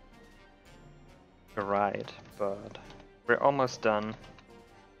write, but we're almost done.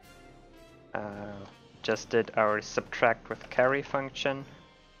 Just did our subtract with carry function.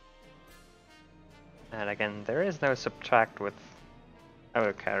 And again, there is no subtract with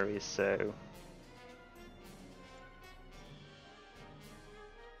our carries, so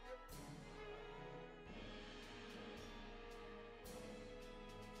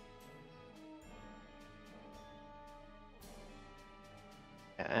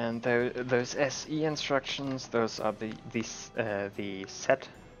and those SE instructions, those are the set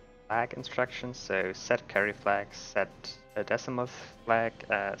flag instructions. So set carry flag, set a decimal flag,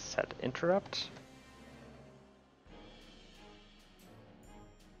 set interrupt.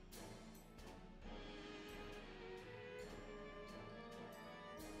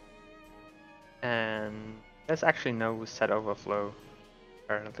 And there's actually no set overflow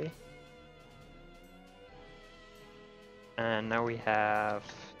currently. And now we have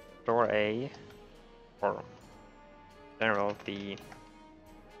store A, or general the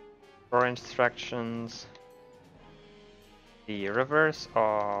store instructions, the reverse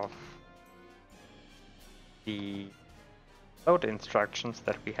of the load instructions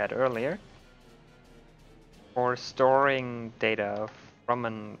that we had earlier for storing data from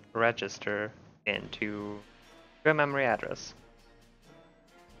a register into a memory address.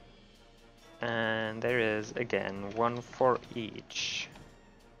 And there is again one for each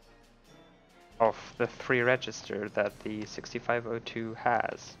of the 3 registers that the 6502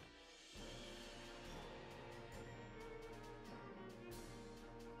 has.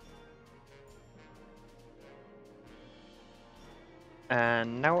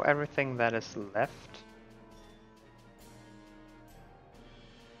 And now everything that is left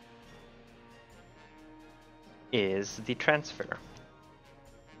is the transfer.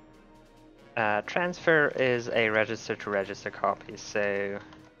 Transfer is a register-to-register copy, so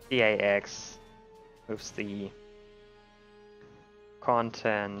DAX moves the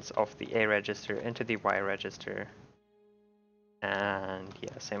contents of the A register into the Y register, and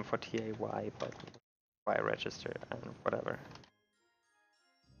yeah, same for TAY, but Y register and whatever.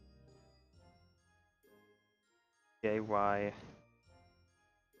 TAY,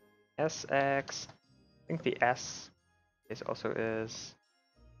 SX, I think the S is also is.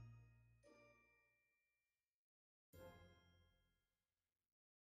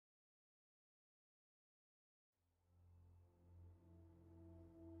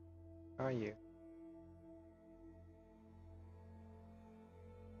 How are you?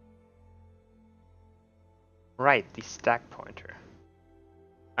 Right, the stack pointer.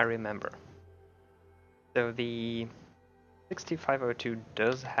 I remember. So the 6502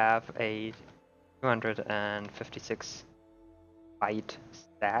 does have a 256 byte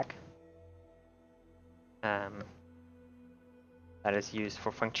stack that is used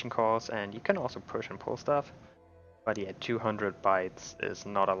for function calls, and you can also push and pull stuff, but yeah, 200 bytes is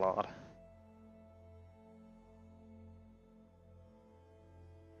not a lot.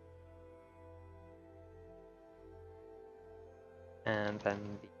 And then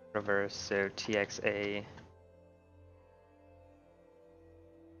the reverse, so TXA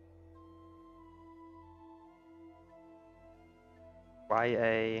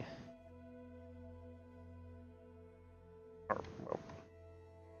YA, or well,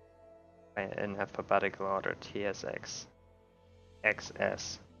 in alphabetical order, TSX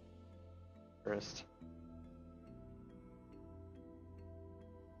XS first.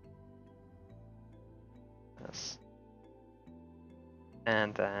 Yes.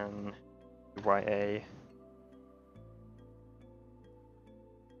 And then YA.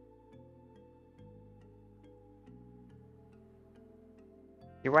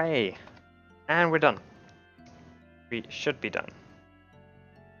 YA. And we're done. We should be done.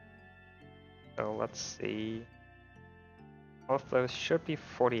 So let's see. All of those should be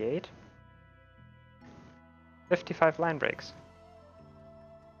 48. 55 line breaks.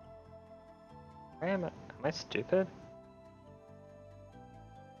 Why am I stupid?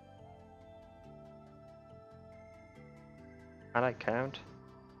 Can't I count?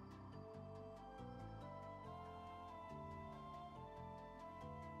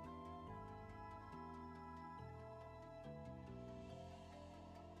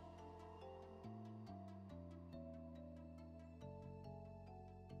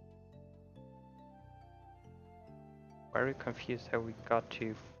 Very confused how we got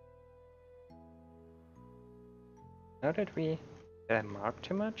to. How did I mark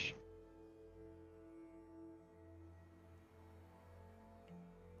too much?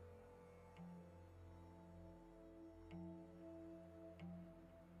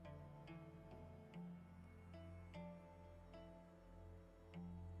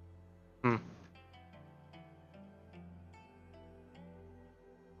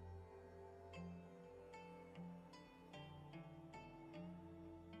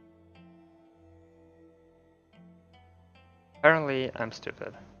 Apparently, I'm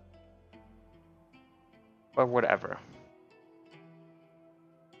stupid. But whatever.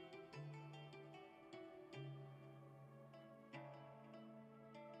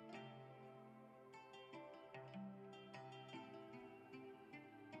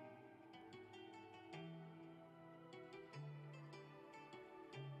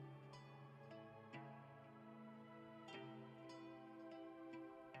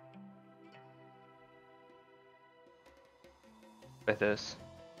 With this.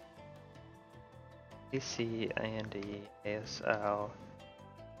 BC, AND, ASL,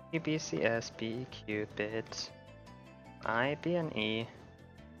 EBCS, BEQ, bit, I, BNE,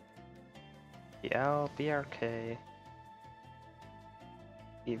 BL, BRK,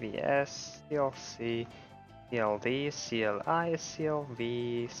 EVS, CLC, CLD, CLI,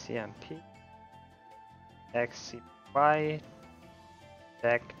 CLV, CMP, XCY,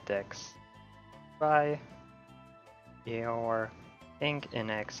 Dex, Y, EOR, Inc, in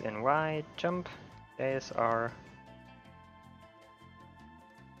X, in Y, jump, ASR,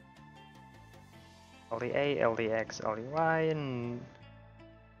 LDA, LDX, LDY, and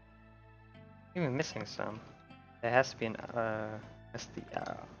even missing some. There has to be an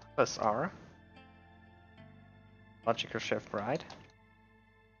plus R. Logical shift right.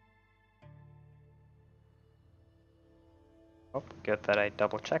 Oh, good that I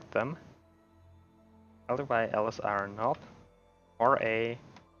double checked them. LDY, LSR, NOP, or A,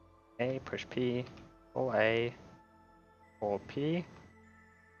 push P, pull A, pull P,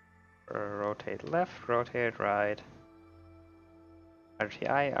 rotate left, rotate right,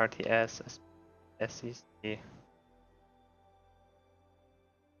 RTI, RTS, SEC,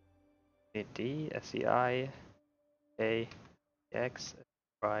 D, SEI, A, X,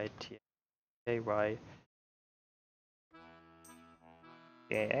 Y, T, A, Y,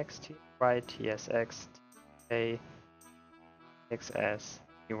 AX, T, Y, TSX, T, A, XS,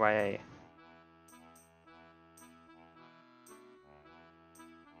 UYA.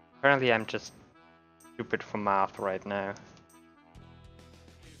 Apparently I'm just stupid for math right now.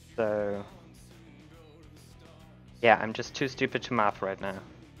 So yeah, I'm just too stupid to math right now.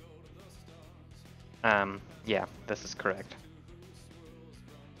 Yeah, this is correct.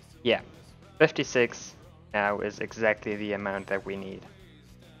 Yeah, 56 now is exactly the amount that we need.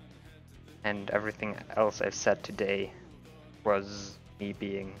 And everything else I've said today was me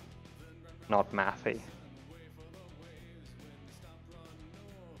being not mathy.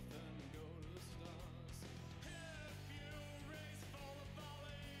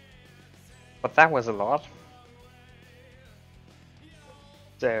 But that was a lot.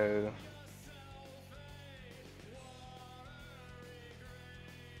 So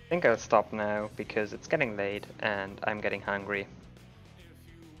I think I'll stop now because it's getting late and I'm getting hungry.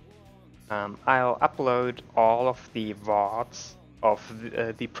 I'll upload all of the VODs of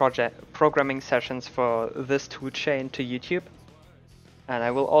the programming sessions for this toolchain to YouTube. And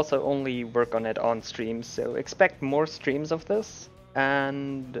I will also only work on it on streams, so expect more streams of this.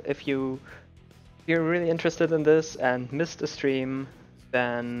 And if you're really interested in this and missed a stream,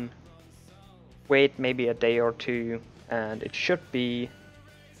 then wait maybe a day or two and it should be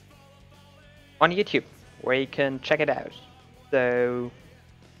on YouTube where you can check it out. So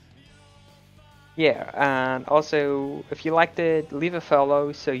yeah, and also if you liked it, leave a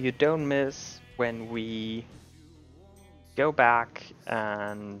follow so you don't miss when we go back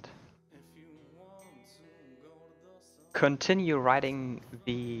and continue writing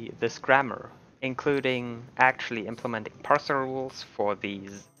this grammar, including actually implementing parser rules for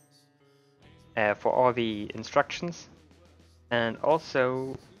these for all the instructions, and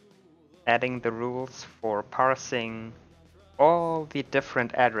also adding the rules for parsing all the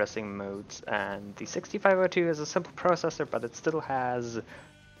different addressing modes. And the 6502 is a simple processor, but it still has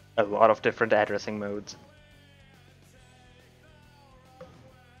a lot of different addressing modes.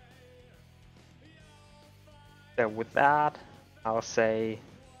 So with that, I'll say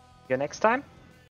see you next time.